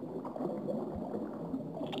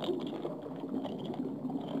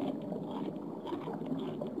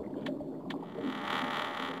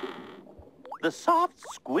 The soft,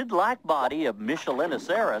 squid-like body of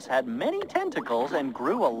Michelinosaurus had many tentacles and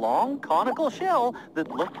grew a long, conical shell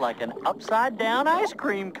that looked like an upside-down ice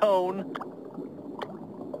cream cone.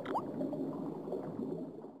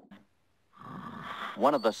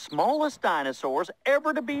 One of the smallest dinosaurs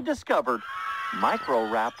ever to be discovered.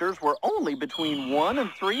 Microraptors were only between 1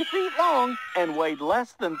 and 3 feet long and weighed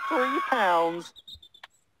less than 3 pounds.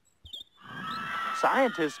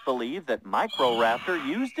 Scientists believe that Microraptor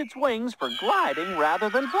used its wings for gliding rather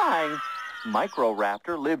than flying.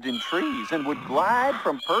 Microraptor lived in trees and would glide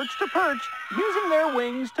from perch to perch using their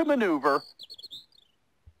wings to maneuver.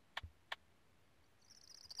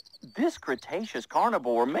 This Cretaceous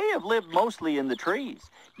carnivore may have lived mostly in the trees,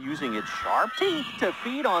 using its sharp teeth to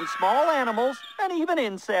feed on small animals and even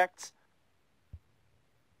insects.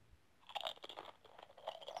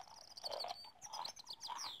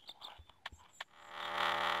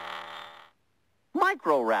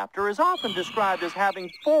 Microraptor is often described as having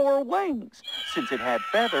 4 wings, since it had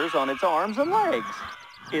feathers on its arms and legs.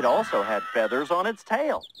 It also had feathers on its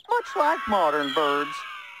tail, much like modern birds.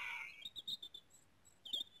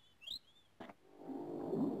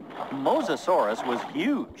 Mosasaurus was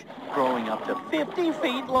huge, growing up to 50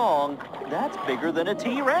 feet long. That's bigger than a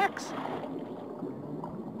T-Rex.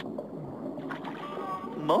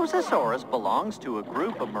 Mosasaurus belongs to a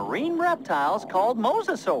group of marine reptiles called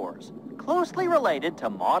mosasaurs, closely related to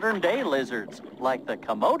modern-day lizards, like the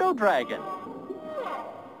Komodo dragon.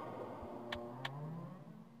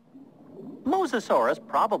 Mosasaurus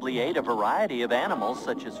probably ate a variety of animals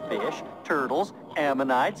such as fish, turtles,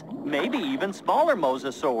 ammonites, maybe even smaller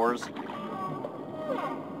mosasaurs.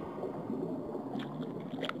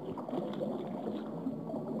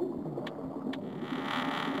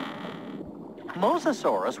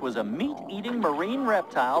 Mosasaurus was a meat-eating marine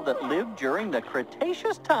reptile that lived during the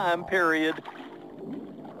Cretaceous time period.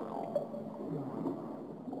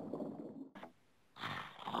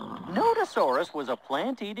 Nodosaurus was a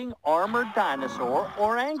plant-eating armored dinosaur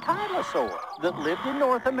or ankylosaur that lived in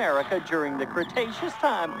North America during the Cretaceous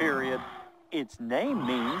time period. Its name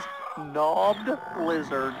means knobbed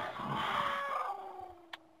lizard.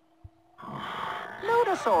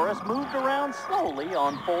 Nodosaurus moved around slowly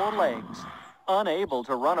on 4 legs. Unable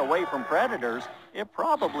to run away from predators, it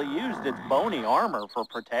probably used its bony armor for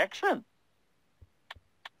protection.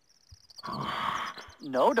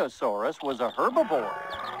 Nodosaurus was a herbivore,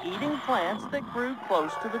 eating plants that grew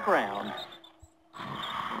close to the ground.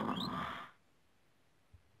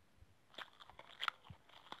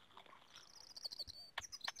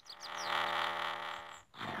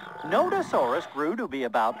 Nodosaurus grew to be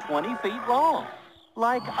about 20 feet long.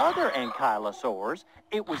 Like other ankylosaurs,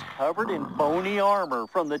 it was covered in bony armor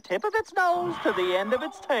from the tip of its nose to the end of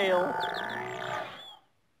its tail.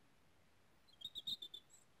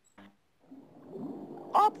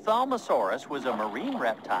 Ophthalmosaurus was a marine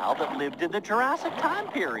reptile that lived in the Jurassic time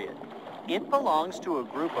period. It belongs to a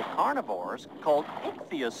group of carnivores called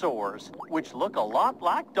ichthyosaurs, which look a lot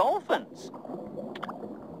like dolphins.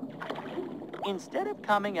 Instead of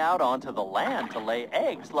coming out onto the land to lay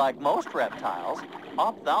eggs like most reptiles,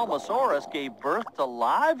 Ophthalmosaurus gave birth to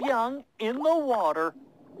live young in the water.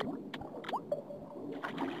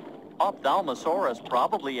 Ophthalmosaurus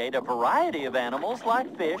probably ate a variety of animals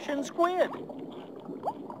like fish and squid.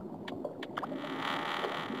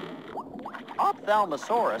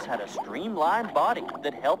 Ophthalmosaurus had a streamlined body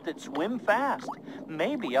that helped it swim fast,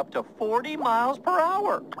 maybe up to 40 miles per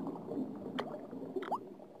hour.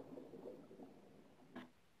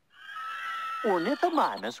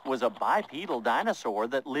 Ornithomimus was a bipedal dinosaur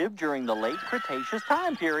that lived during the late Cretaceous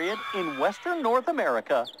time period in western North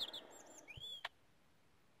America.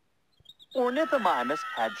 Ornithomimus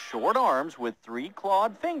had short arms with 3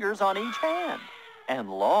 clawed fingers on each hand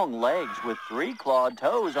and long legs with 3 clawed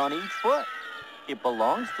toes on each foot. It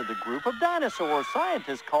belongs to the group of dinosaurs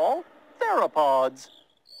scientists call theropods.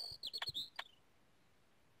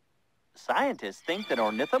 Scientists think that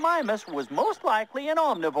Ornithomimus was most likely an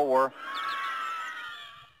omnivore.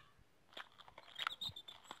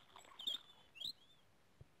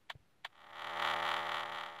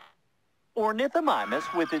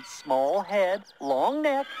 Ornithomimus, with its small head, long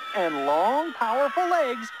neck, and long, powerful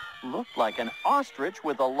legs, looked like an ostrich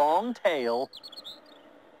with a long tail.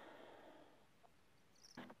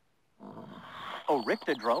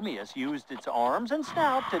 Oryctodromeus used its arms and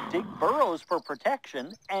snout to dig burrows for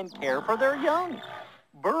protection and care for their young.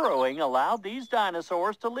 Burrowing allowed these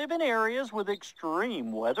dinosaurs to live in areas with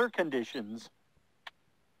extreme weather conditions.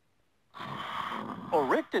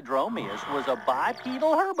 Oryctodromeus was a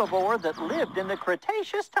bipedal herbivore that lived in the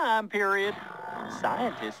Cretaceous time period.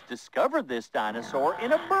 Scientists discovered this dinosaur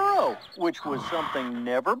in a burrow, which was something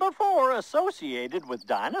never before associated with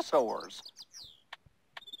dinosaurs.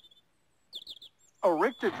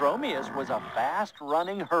 Oryctodromeus was a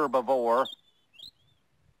fast-running herbivore.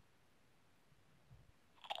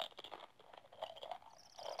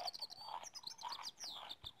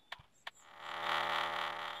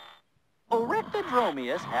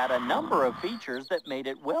 Oryctodromeus had a number of features that made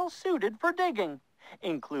it well-suited for digging,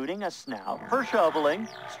 including a snout for shoveling,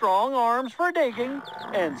 strong arms for digging,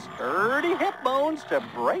 and sturdy hip bones to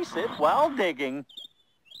brace it while digging.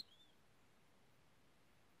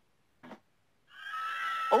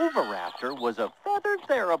 Oviraptor was a feathered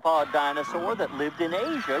theropod dinosaur that lived in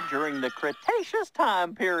Asia during the Cretaceous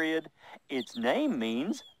time period. Its name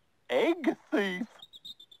means egg thief.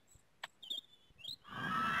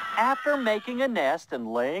 After making a nest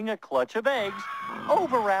and laying a clutch of eggs,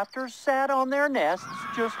 oviraptors sat on their nests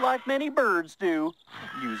just like many birds do,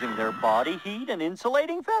 using their body heat and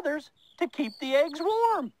insulating feathers to keep the eggs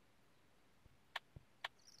warm.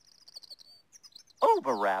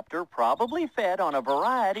 Oviraptor probably fed on a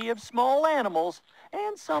variety of small animals,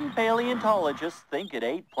 and some paleontologists think it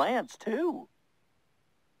ate plants too.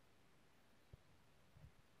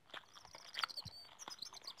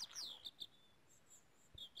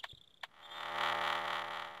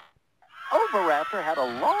 Oviraptor had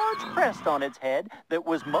a large crest on its head that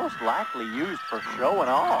was most likely used for showing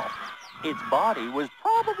off. Its body was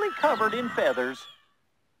probably covered in feathers.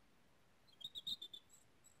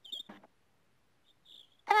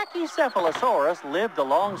 Pachycephalosaurus lived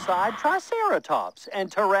alongside Triceratops and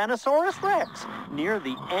Tyrannosaurus rex near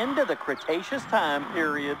the end of the Cretaceous time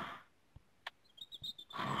period.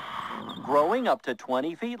 Growing up to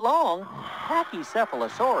 20 feet long,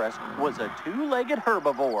 Pachycephalosaurus was a two-legged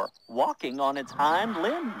herbivore, walking on its hind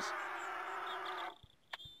limbs.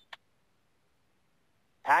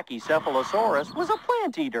 Pachycephalosaurus was a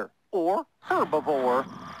plant eater, or herbivore.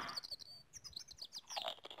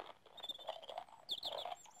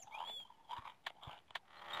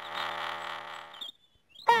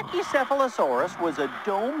 Pachycephalosaurus was a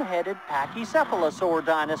dome-headed pachycephalosaur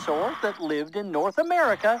dinosaur that lived in North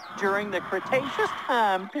America during the Cretaceous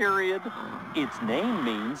time period. Its name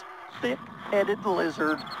means thick-headed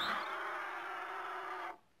lizard.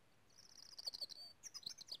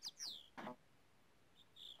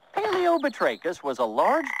 Paleobatrachus was a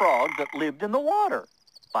large frog that lived in the water.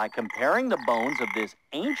 By comparing the bones of this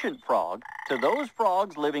ancient frog to those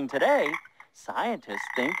frogs living today, scientists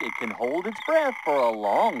think it can hold its breath for a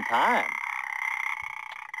long time.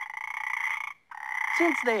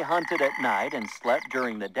 Since they hunted at night and slept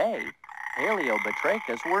during the day,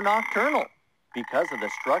 Paleobatrachus were nocturnal. Because of the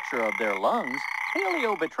structure of their lungs,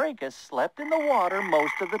 Paleobatrachus slept in the water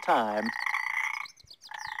most of the time.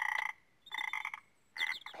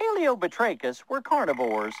 Paleobatrachus were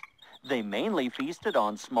carnivores. They mainly feasted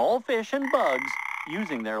on small fish and bugs,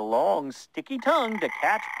 using their long, sticky tongue to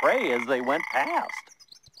catch prey as they went past.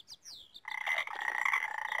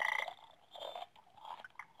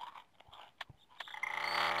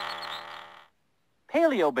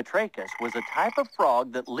 Paleobatrachus was a type of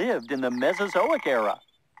frog that lived in the Mesozoic era.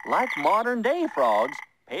 Like modern-day frogs,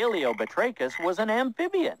 Paleobatrachus was an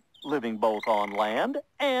amphibian, living both on land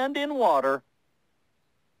and in water.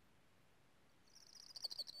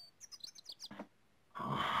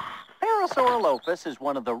 Parasaurolophus is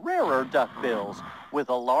one of the rarer duckbills, with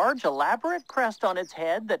a large, elaborate crest on its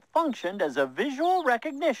head that functioned as a visual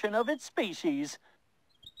recognition of its species.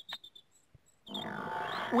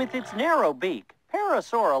 With its narrow beak,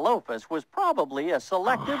 Parasaurolophus was probably a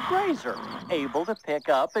selective grazer, able to pick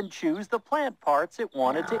up and choose the plant parts it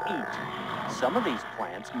wanted to eat. Some of these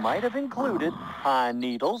plants might have included pine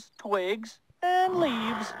needles, twigs, and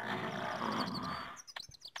leaves.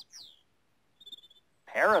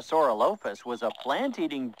 Parasaurolophus was a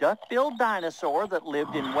plant-eating duck-billed dinosaur that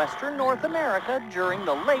lived in western North America during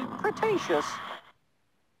the late Cretaceous.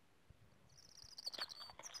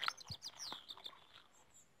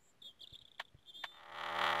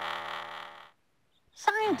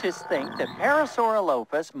 Scientists think that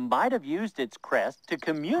Parasaurolophus might have used its crest to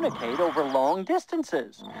communicate over long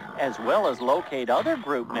distances, as well as locate other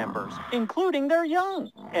group members, including their young,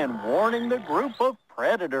 and warning the group of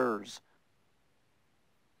predators.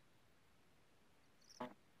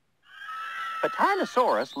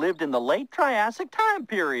 APATOSAURUS lived in the late Triassic time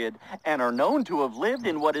period and are known to have lived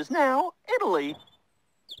in what is now Italy.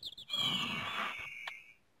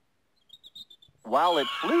 While it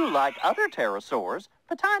flew like other pterosaurs,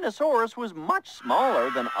 APATOSAURUS was much smaller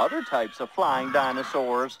than other types of flying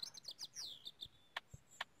dinosaurs.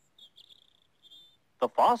 The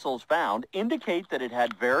fossils found indicate that it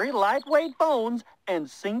had very lightweight bones and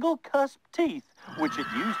single cusp teeth, which it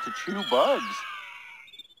used to chew bugs.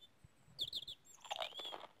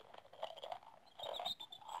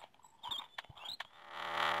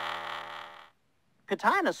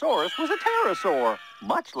 APATOSAURUS was a pterosaur,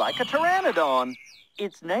 much like a pteranodon.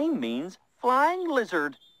 Its name means flying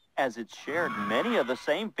lizard, as it shared many of the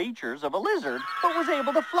same features of a lizard, but was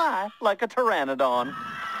able to fly like a pteranodon.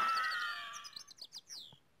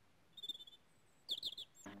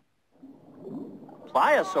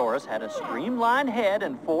 Pliosaurus had a streamlined head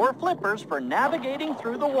and 4 flippers for navigating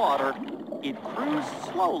through the water. It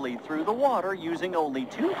cruised slowly through the water using only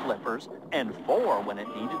 2 flippers and 4 when it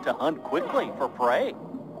needed to hunt quickly for prey.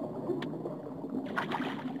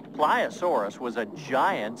 Pliosaurus was a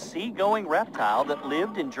giant sea-going reptile that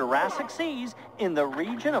lived in Jurassic seas in the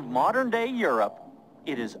region of modern-day Europe.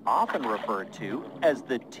 It is often referred to as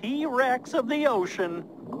the T-Rex of the ocean.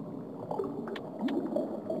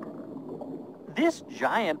 This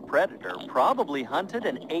giant predator probably hunted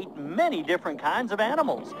and ate many different kinds of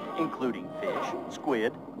animals, including fish,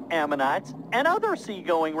 squid, ammonites, and other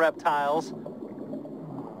sea-going reptiles.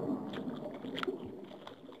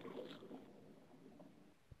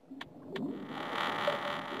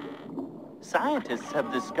 Scientists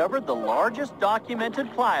have discovered the largest documented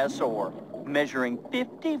pliosaur, measuring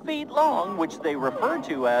 50 feet long, which they refer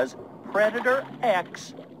to as Predator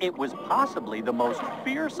X. It was possibly the most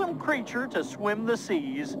fearsome creature to swim the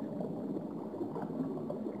seas.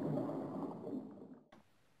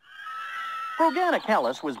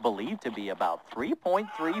 Proganochelys was believed to be about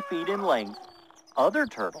 3.3 feet in length. Other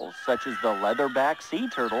turtles, such as the leatherback sea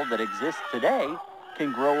turtle that exists today,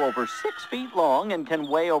 can grow over 6 feet long and can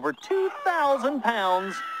weigh over 2,000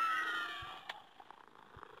 pounds.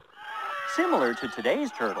 Similar to today's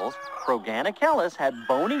turtles, Proganochelys had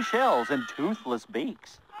bony shells and toothless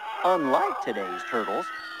beaks. Unlike today's turtles,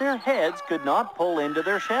 their heads could not pull into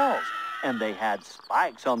their shells, and they had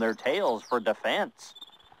spikes on their tails for defense.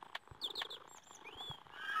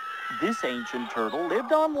 This ancient turtle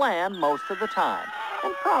lived on land most of the time,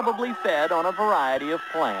 and probably fed on a variety of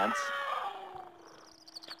plants.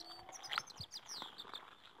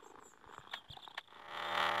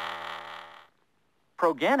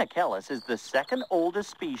 Proganochelys is the second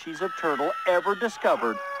oldest species of turtle ever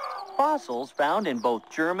discovered. Fossils found in both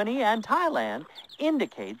Germany and Thailand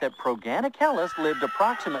indicate that Proganochelys lived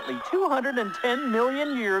approximately 210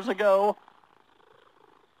 million years ago.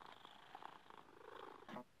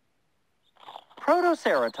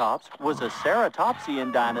 Protoceratops was a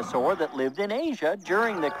ceratopsian dinosaur that lived in Asia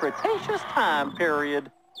during the Cretaceous time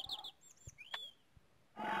period.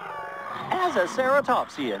 As a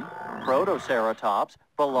ceratopsian, Protoceratops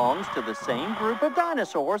belongs to the same group of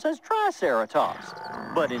dinosaurs as Triceratops,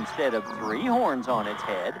 but instead of 3 horns on its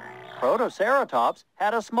head, Protoceratops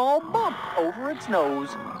had a small bump over its nose.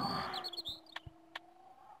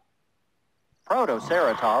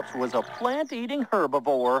 Protoceratops was a plant-eating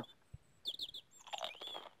herbivore.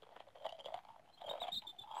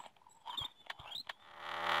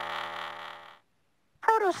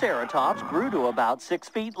 Protoceratops grew to about 6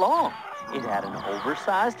 feet long. It had an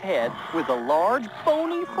oversized head with a large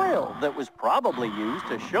bony frill that was probably used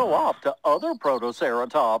to show off to other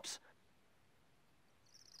Protoceratops.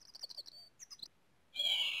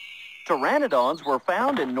 Pteranodons were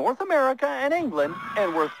found in North America and England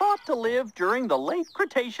and were thought to live during the late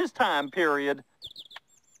Cretaceous time period.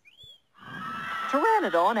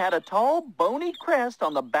 Pteranodon had a tall, bony crest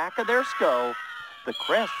on the back of their skull. The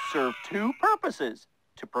crest served 2 purposes: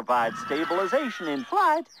 to provide stabilization in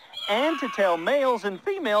flight and to tell males and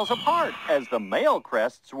females apart, as the male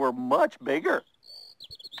crests were much bigger.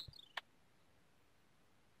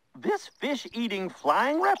 This fish-eating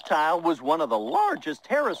flying reptile was one of the largest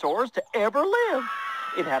pterosaurs to ever live.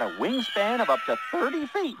 It had a wingspan of up to 30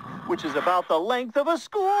 feet, which is about the length of a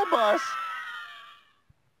school bus.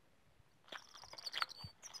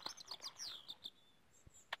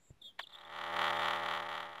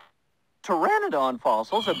 Pteranodon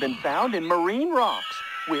fossils have been found in marine rocks,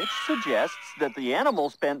 which suggests that the animal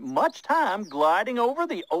spent much time gliding over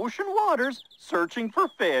the ocean waters searching for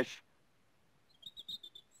fish.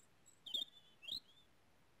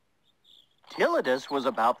 Tilidus was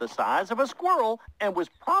about the size of a squirrel and was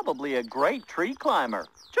probably a great tree climber,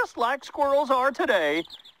 just like squirrels are today.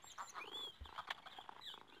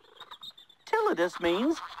 Tilidus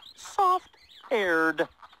means soft-haired.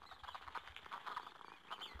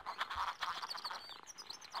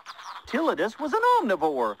 Tilidus was an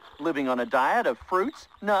omnivore, living on a diet of fruits,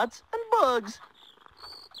 nuts, and bugs.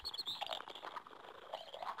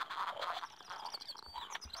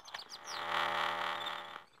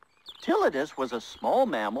 Tilidus was a small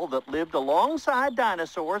mammal that lived alongside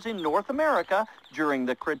dinosaurs in North America during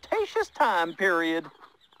the Cretaceous time period.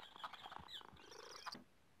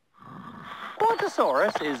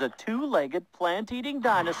 Quantosaurus is a two-legged plant-eating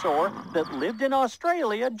dinosaur that lived in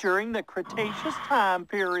Australia during the Cretaceous time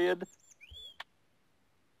period.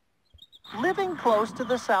 Living close to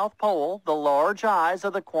the South Pole, the large eyes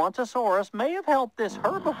of the Quantosaurus may have helped this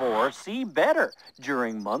herbivore see better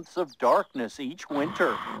during months of darkness each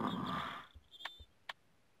winter.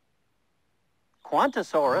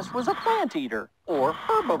 Quantosaurus was a plant eater, or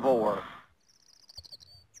herbivore.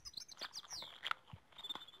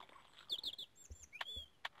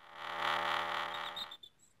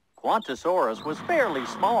 Quantosaurus was fairly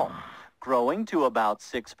small, growing to about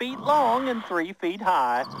 6 feet long and 3 feet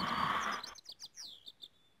high.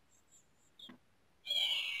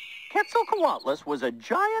 Quetzalcoatlus was a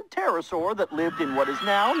giant pterosaur that lived in what is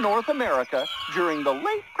now North America during the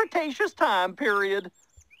late Cretaceous time period.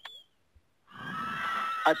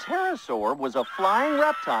 A pterosaur was a flying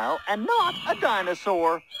reptile and not a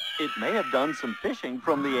dinosaur. It may have done some fishing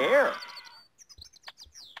from the air.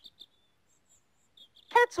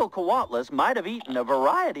 Quetzalcoatlus might have eaten a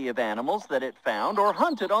variety of animals that it found or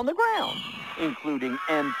hunted on the ground, including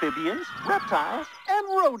amphibians, reptiles, and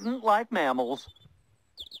rodent-like mammals.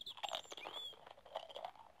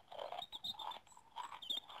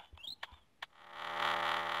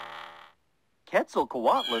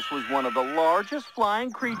 Quetzalcoatlus was one of the largest flying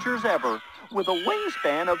creatures ever, with a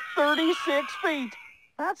wingspan of 36 feet.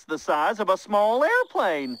 That's the size of a small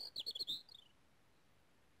airplane.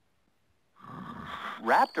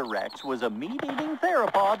 ARCHEOPTERYX was a meat-eating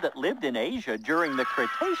theropod that lived in Asia during the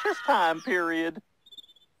Cretaceous time period.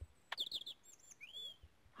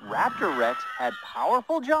 ARCHEOPTERYX had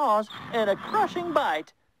powerful jaws and a crushing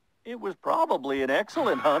bite. It was probably an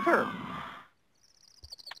excellent hunter.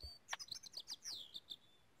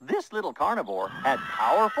 This little carnivore had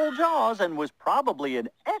powerful jaws and was probably an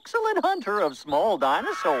excellent hunter of small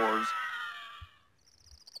dinosaurs.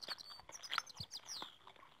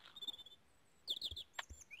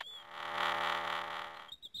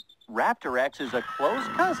 ARCHEOPTERYX is a close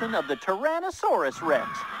cousin of the Tyrannosaurus rex,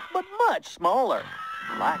 but much smaller.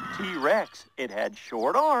 Like T-Rex, it had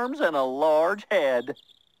short arms and a large head.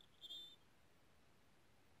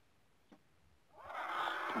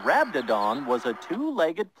 Rhabdodon was a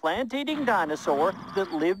two-legged plant-eating dinosaur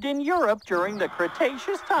that lived in Europe during the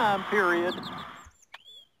Cretaceous time period.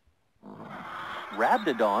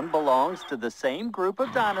 Rhabdodon belongs to the same group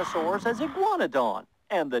of dinosaurs as Iguanodon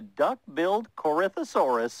and the duck-billed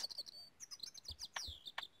CORYTHOSAURUS.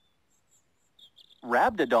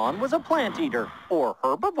 Rhabdodon was a plant eater, or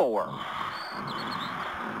herbivore.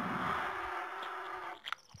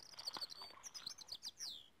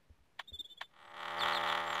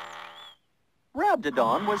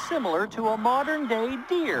 Rhabdodon was similar to a modern-day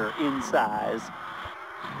deer in size.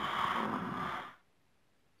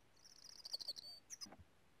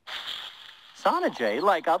 Sonajay,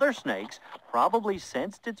 like other snakes, probably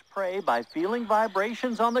sensed its prey by feeling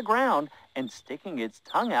vibrations on the ground and sticking its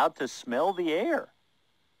tongue out to smell the air.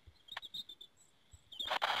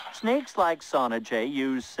 Snakes like Sonajay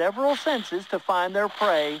use several senses to find their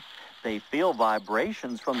prey. They feel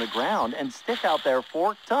vibrations from the ground and stick out their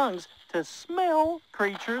forked tongues to smell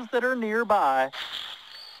creatures that are nearby.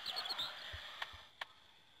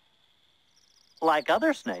 Like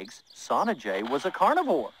other snakes, Sonajay was a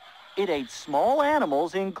carnivore. It ate small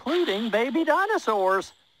animals, including baby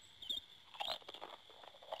dinosaurs.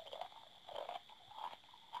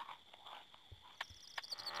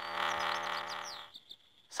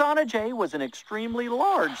 Sonajay was an extremely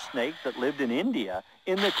large snake that lived in India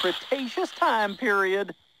in the Cretaceous time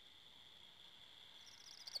period.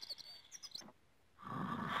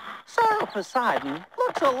 Poseidon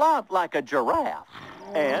looks a lot like a giraffe.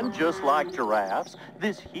 And just like giraffes,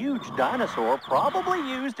 this huge dinosaur probably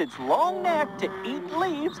used its long neck to eat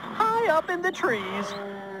leaves high up in the trees.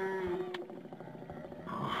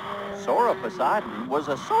 Sauroposeidon was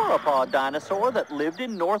a sauropod dinosaur that lived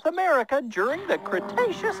in North America during the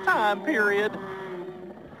Cretaceous time period.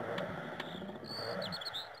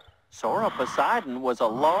 Sauroposeidon was a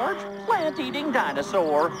large, plant-eating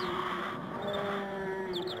dinosaur.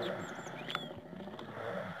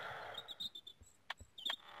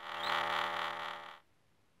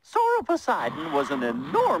 Sauroposeidon was an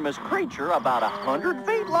enormous creature about 100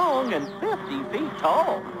 feet long and 50 feet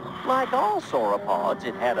tall. Like all sauropods,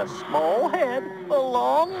 it had a small head, a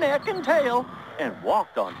long neck and tail, and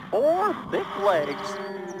walked on 4 thick legs.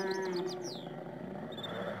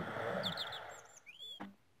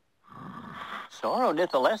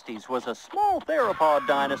 Sauronitholestes was a small theropod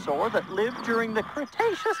dinosaur that lived during the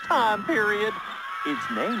Cretaceous time period.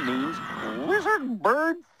 Its name means lizard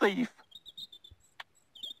bird thief.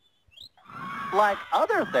 Like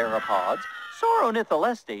other theropods,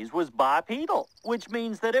 Sauronitholestes was bipedal, which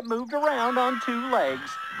means that it moved around on 2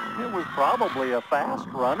 legs. It was probably a fast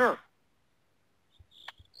runner.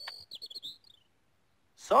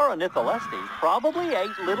 Sauronitholestes probably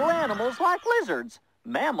ate little animals like lizards,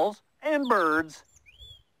 mammals, and birds.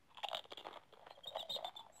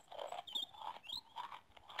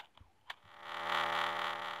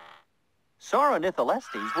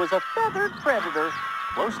 Sauronitholestes was a feathered predator,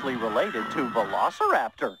 closely related to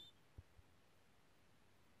Velociraptor.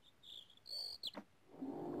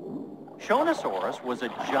 Shonosaurus was a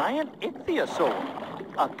giant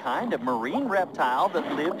ichthyosaur, a kind of marine reptile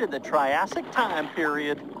that lived in the Triassic time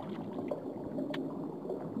period.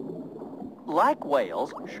 Like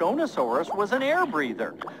whales, Shonosaurus was an air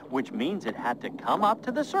breather, which means it had to come up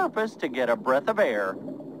to the surface to get a breath of air.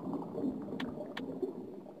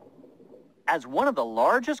 As one of the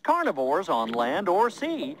largest carnivores on land or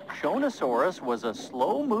sea, Shonosaurus was a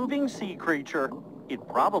slow-moving sea creature. It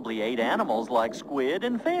probably ate animals like squid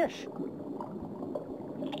and fish.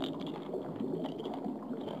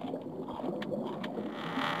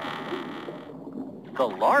 The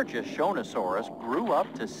largest Shonosaurus grew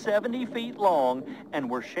up to 70 feet long and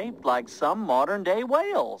were shaped like some modern-day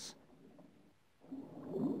whales.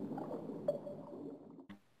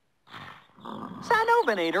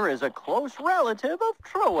 Cynovinator is a close relative of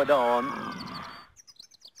Troodon.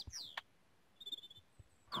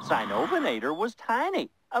 Cynovinator was tiny,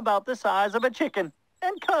 about the size of a chicken,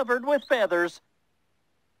 and covered with feathers.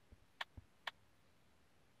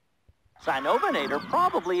 Cynovinator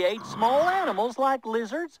probably ate small animals like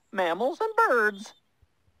lizards, mammals, and birds.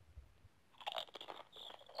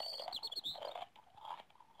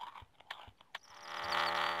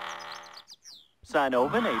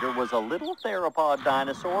 Cynovinator was a little theropod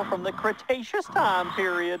dinosaur from the Cretaceous time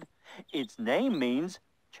period. Its name means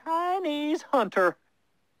Chinese hunter.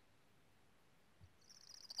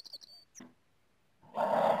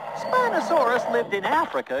 Spinosaurus lived in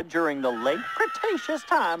Africa during the late Cretaceous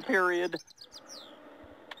time period.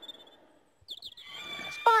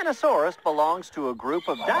 Spinosaurus belongs to a group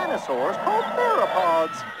of dinosaurs called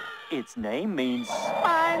theropods. Its name means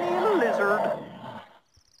spiny lizard.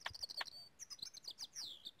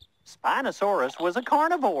 Spinosaurus was a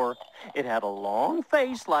carnivore. It had a long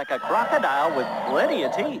face like a crocodile with plenty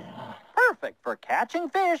of teeth, perfect for catching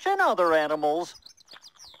fish and other animals.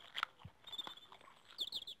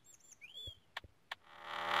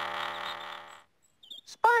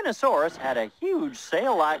 Spinosaurus had a huge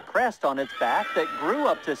sail-like crest on its back that grew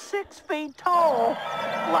up to 6 feet tall.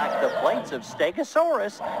 Like the plates of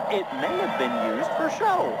Stegosaurus, it may have been used for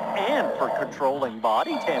show and for controlling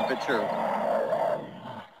body temperature.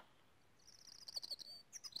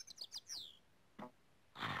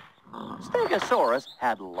 Stegosaurus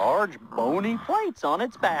had large, bony plates on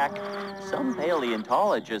its back. Some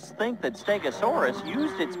paleontologists think that Stegosaurus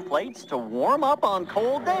used its plates to warm up on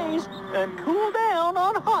cold days and cool down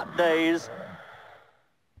on hot days.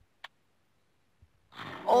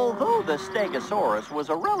 Although the Stegosaurus was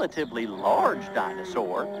a relatively large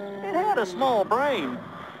dinosaur, it had a small brain.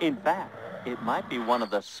 In fact, it might be one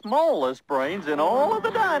of the smallest brains in all of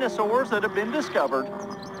the dinosaurs that have been discovered.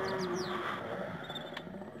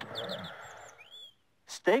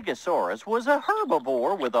 Stegosaurus was a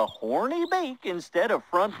herbivore with a horny beak instead of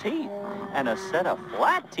front teeth, and a set of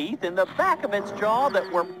flat teeth in the back of its jaw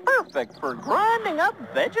that were perfect for grinding up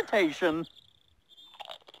vegetation.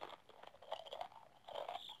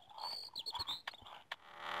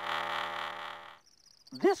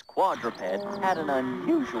 This quadruped had an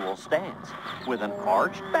unusual stance. With an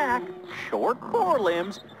arched back, short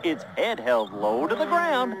forelimbs, its head held low to the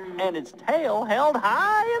ground, and its tail held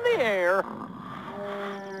high in the air.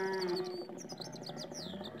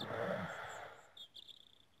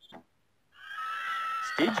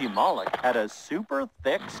 Stygimoloch had a super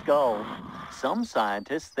thick skull. Some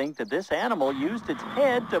scientists think that this animal used its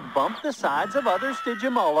head to bump the sides of other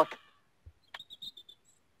Stygimoloch.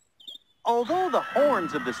 Although the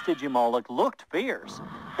horns of the Stygimoloch looked fierce,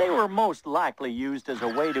 they were most likely used as a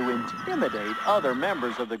way to intimidate other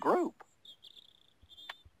members of the group.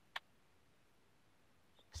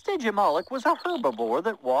 Stygimoloch was a herbivore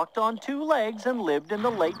that walked on two legs and lived in the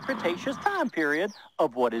late Cretaceous time period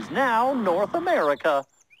of what is now North America.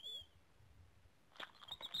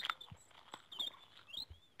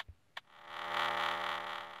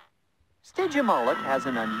 Stygimoloch has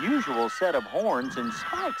an unusual set of horns and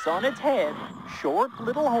spikes on its head. Short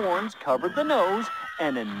little horns covered the nose,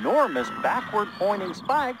 and enormous backward-pointing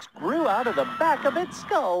spikes grew out of the back of its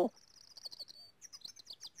skull.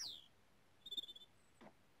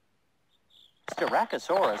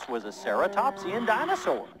 Styracosaurus was a ceratopsian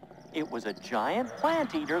dinosaur. It was a giant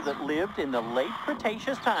plant eater that lived in the late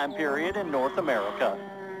Cretaceous time period in North America.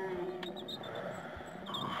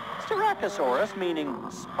 Styracosaurus, meaning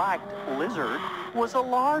spiked lizard, was a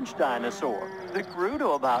large dinosaur that grew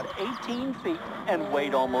to about 18 feet and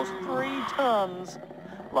weighed almost 3 tons.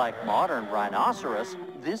 Like modern rhinoceros,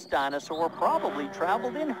 this dinosaur probably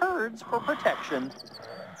traveled in herds for protection.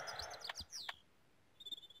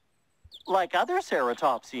 Like other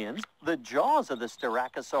ceratopsians, the jaws of the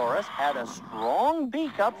Styracosaurus had a strong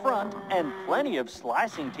beak up front and plenty of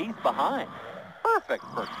slicing teeth behind. Perfect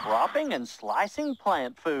for cropping and slicing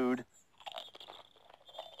plant food.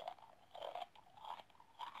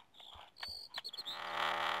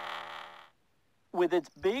 With its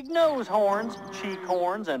big nose horns, cheek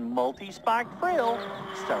horns, and multi-spiked frill,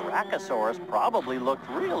 Styracosaurus probably looked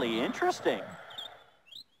really interesting.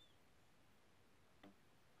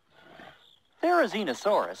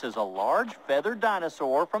 Therizinosaurus is a large feathered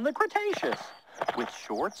dinosaur from the Cretaceous. With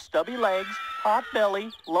short, stubby legs, pot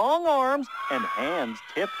belly, long arms, and hands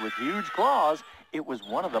tipped with huge claws, it was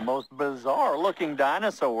one of the most bizarre-looking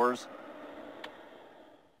dinosaurs.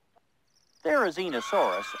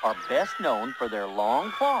 Therizinosaurus are best known for their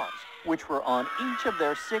long claws, which were on each of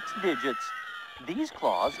their 6 digits. These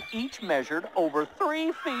claws each measured over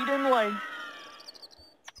 3 feet in length.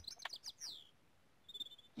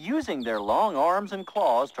 Using their long arms and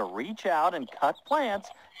claws to reach out and cut plants,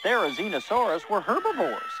 Therizinosaurus were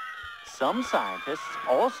herbivores. Some scientists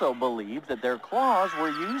also believe that their claws were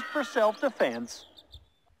used for self-defense.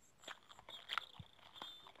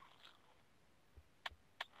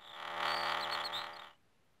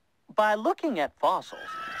 By looking at fossils,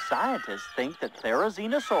 scientists think that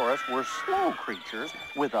Therizinosaurus were slow creatures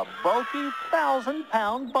with a bulky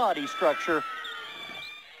 1,000-pound body structure.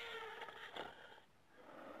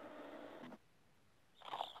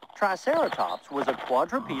 Triceratops was a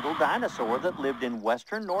quadrupedal dinosaur that lived in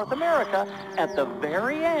western North America at the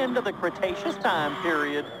very end of the Cretaceous time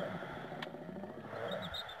period.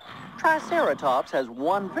 Triceratops has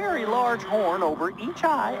one very large horn over each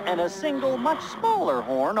eye and a single, much smaller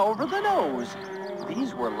horn over the nose.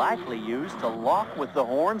 These were likely used to lock with the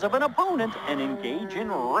horns of an opponent and engage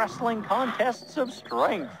in wrestling contests of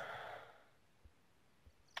strength.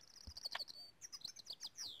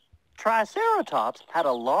 Triceratops had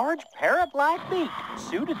a large parrot-like beak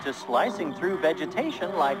suited to slicing through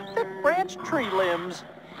vegetation like thick-branched tree limbs.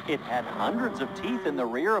 It had hundreds of teeth in the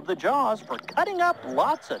rear of the jaws for cutting up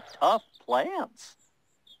lots of tough plants.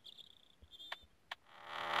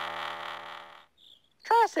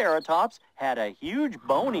 Triceratops had a huge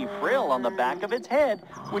bony frill on the back of its head,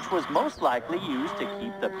 which was most likely used to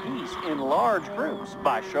keep the peace in large groups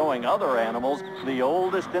by showing other animals the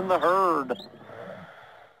oldest in the herd.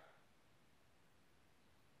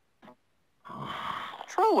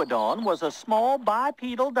 Troodon was a small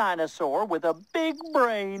bipedal dinosaur with a big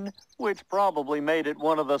brain, which probably made it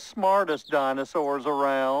one of the smartest dinosaurs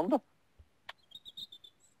around.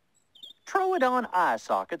 Troodon eye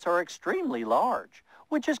sockets are extremely large,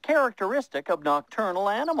 which is characteristic of nocturnal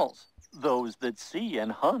animals, those that see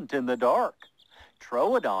and hunt in the dark.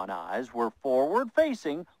 Troodon eyes were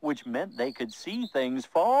forward-facing, which meant they could see things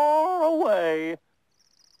far away.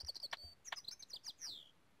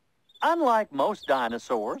 Unlike most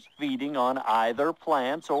dinosaurs feeding on either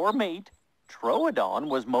plants or meat, Troodon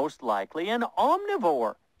was most likely an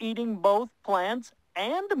omnivore, eating both plants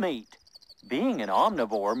and meat. Being an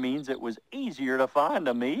omnivore means it was easier to find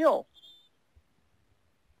a meal.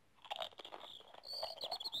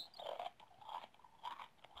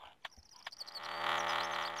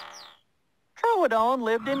 Troodon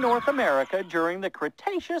lived in North America during the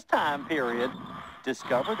Cretaceous time period.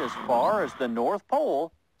 Discovered as far as the North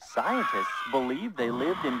Pole, Scientists believed they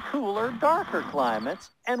lived in cooler, darker climates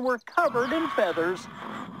and were covered in feathers.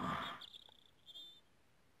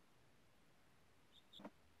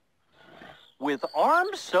 With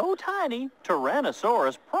arms so tiny,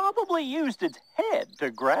 Tyrannosaurus probably used its head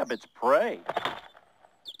to grab its prey.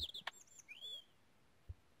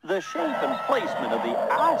 The shape and placement of the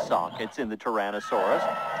eye sockets in the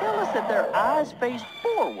Tyrannosaurus tell us that their eyes faced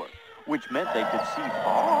forward, which meant they could see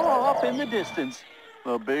far off in the distance.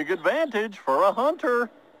 A big advantage for a hunter.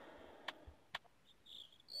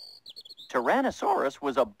 Tyrannosaurus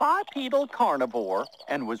was a bipedal carnivore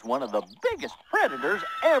and was one of the biggest predators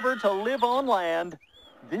ever to live on land.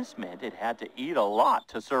 This meant it had to eat a lot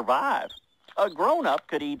to survive. A grown-up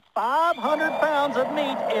could eat 500 pounds of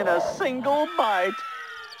meat in a single bite.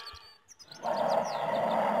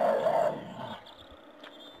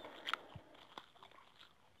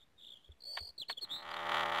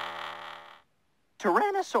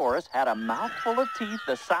 Tyrannosaurus had a mouthful of teeth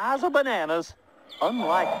the size of bananas.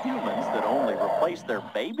 Unlike humans that only replace their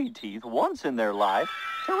baby teeth once in their life,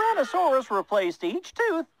 Tyrannosaurus replaced each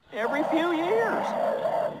tooth every few years.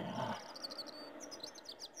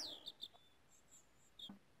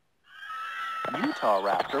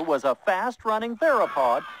 EUORAPTOR was a fast-running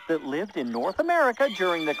theropod that lived in North America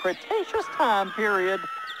during the Cretaceous time period.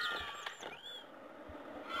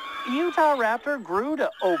 EUORAPTOR grew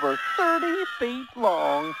to over 30 feet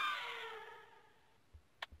long.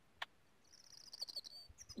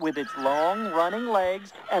 With its long running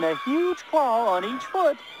legs and a huge claw on each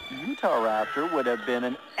foot, EUORAPTOR would have been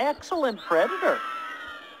an excellent predator.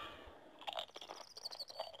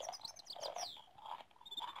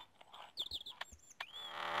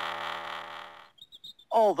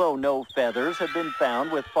 Although no feathers have been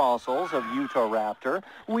found with fossils of EUORAPTOR,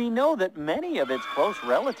 we know that many of its close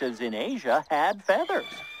relatives in Asia had feathers.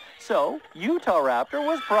 So, EUORAPTOR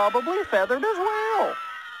was probably feathered as well.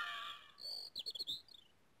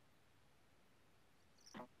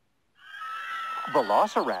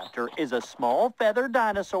 Velociraptor is a small feathered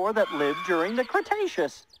dinosaur that lived during the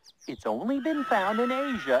Cretaceous. It's only been found in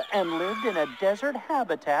Asia and lived in a desert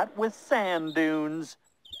habitat with sand dunes.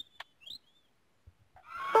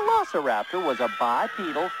 Velociraptor was a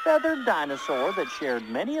bipedal feathered dinosaur that shared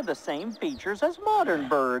many of the same features as modern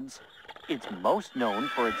birds. It's most known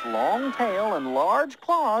for its long tail and large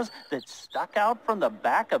claws that stuck out from the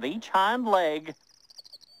back of each hind leg.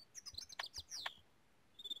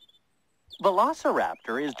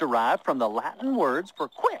 Velociraptor is derived from the Latin words for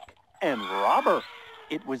quick and robber.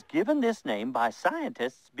 It was given this name by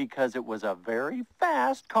scientists because it was a very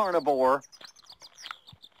fast carnivore.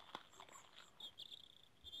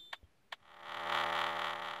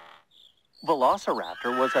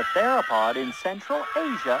 Velociraptor was a theropod in Central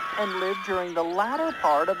Asia and lived during the latter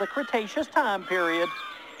part of the Cretaceous time period.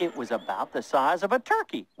 It was about the size of a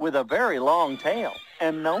turkey with a very long tail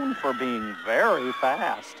and known for being very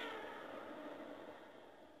fast.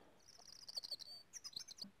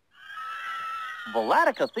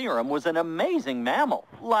 ADOCUS was an amazing mammal,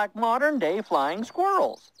 like modern-day flying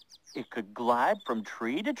squirrels. It could glide from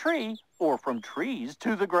tree to tree or from trees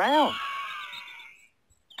to the ground.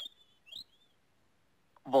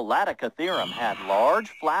 ADOCUS had large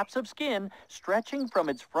flaps of skin stretching from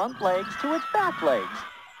its front legs to its back legs.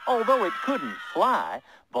 Although it couldn't fly,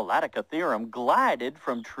 ADOCUS glided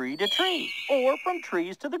from tree to tree or from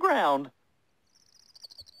trees to the ground.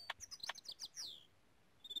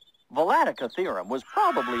 ADOCUS was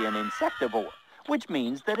probably an insectivore, which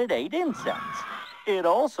means that it ate insects. It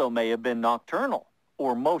also may have been nocturnal,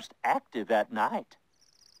 or most active at night.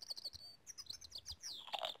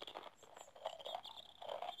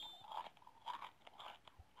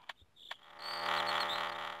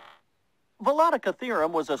 ADOCUS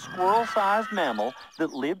was a squirrel-sized mammal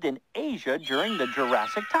that lived in Asia during the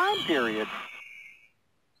Jurassic time period.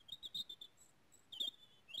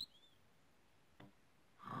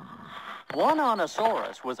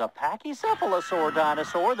 DINOSAURUS was a pachycephalosaur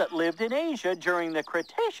dinosaur that lived in Asia during the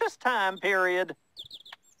Cretaceous time period.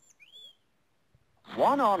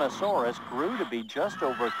 DINOSAURUS grew to be just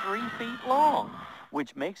over 3 feet long,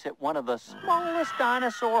 which makes it one of the smallest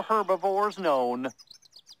dinosaur herbivores known.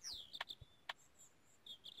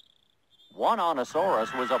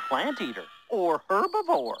 DINOSAURUS was a plant eater, or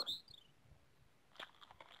herbivore.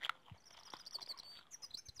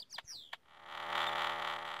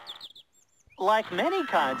 Like many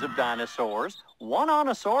kinds of dinosaurs,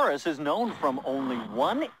 DINOSAURUS is known from only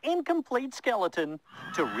one incomplete skeleton.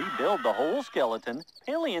 To rebuild the whole skeleton,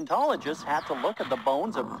 paleontologists had to look at the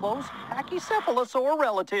bones of close pachycephalosaur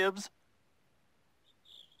relatives.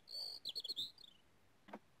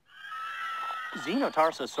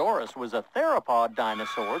 Xenotarsosaurus was a theropod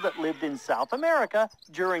dinosaur that lived in South America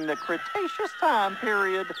during the Cretaceous time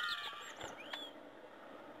period.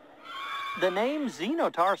 The name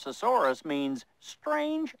Xenotarsosaurus means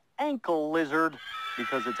strange ankle lizard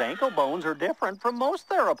because its ankle bones are different from most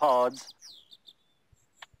theropods.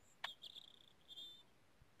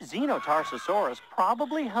 Xenotarsosaurus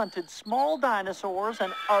probably hunted small dinosaurs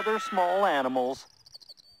and other small animals.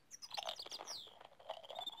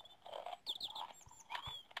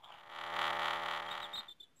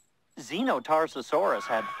 Xenotarsosaurus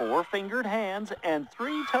had 4-fingered hands and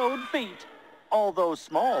 3-toed feet. Although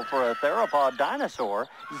small for a theropod dinosaur,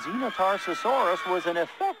 Xenotarsosaurus was an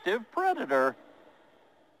effective predator.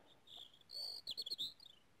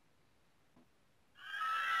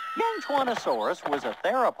 Yangchuanosaurus was a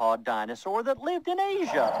theropod dinosaur that lived in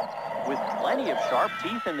Asia. With plenty of sharp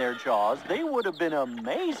teeth in their jaws, they would have been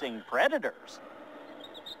amazing predators.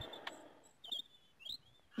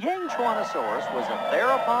 Yangchuanosaurus was a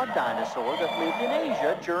theropod dinosaur that lived in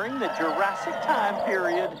Asia during the Jurassic time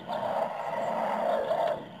period.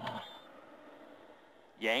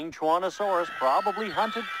 Yangchuanosaurus probably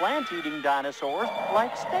hunted plant-eating dinosaurs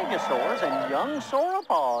like stegosaurs and young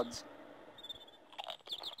sauropods.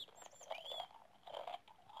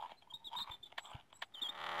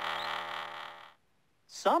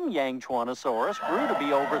 Some Yangchuanosaurus grew to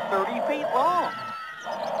be over 30 feet long.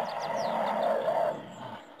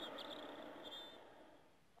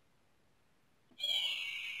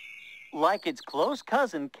 Like its close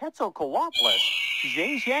cousin Quetzalcoatlus,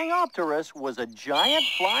 Zhejiangopterus was a giant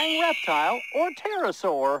flying reptile or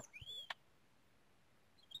pterosaur.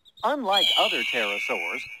 Unlike other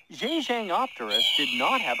pterosaurs, Zhejiangopterus did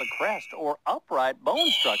not have a crest or upright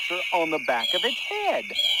bone structure on the back of its head.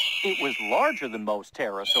 It was larger than most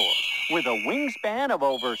pterosaurs, with a wingspan of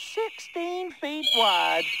over 16 feet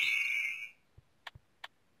wide.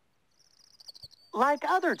 Like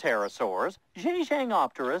other pterosaurs,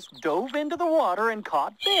 Zhejiangopterus dove into the water and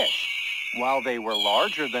caught fish. While they were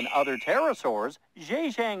larger than other pterosaurs,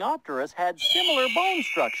 Zhejiangopterus had similar bone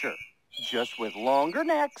structure, just with longer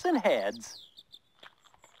necks and heads.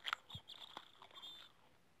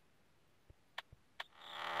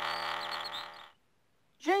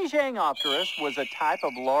 Zhejiangopterus was a type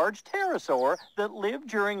of large pterosaur that lived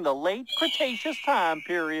during the late Cretaceous time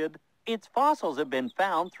period. Its fossils have been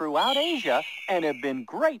found throughout Asia and have been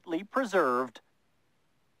greatly preserved.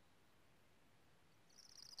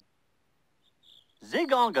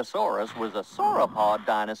 Zygongosaurus was a sauropod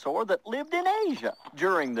dinosaur that lived in Asia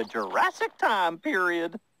during the Jurassic time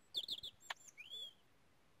period.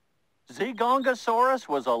 Zygongosaurus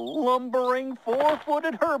was a lumbering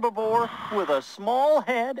 4-footed herbivore with a small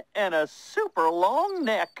head and a super long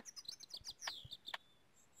neck.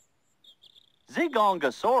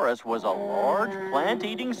 Zygongosaurus was a large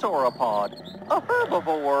plant-eating sauropod, a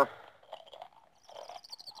herbivore.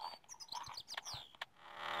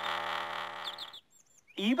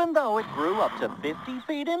 Even though it grew up to 50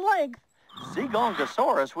 feet in length,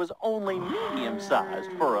 Zygongosaurus was only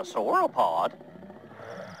medium-sized for a sauropod.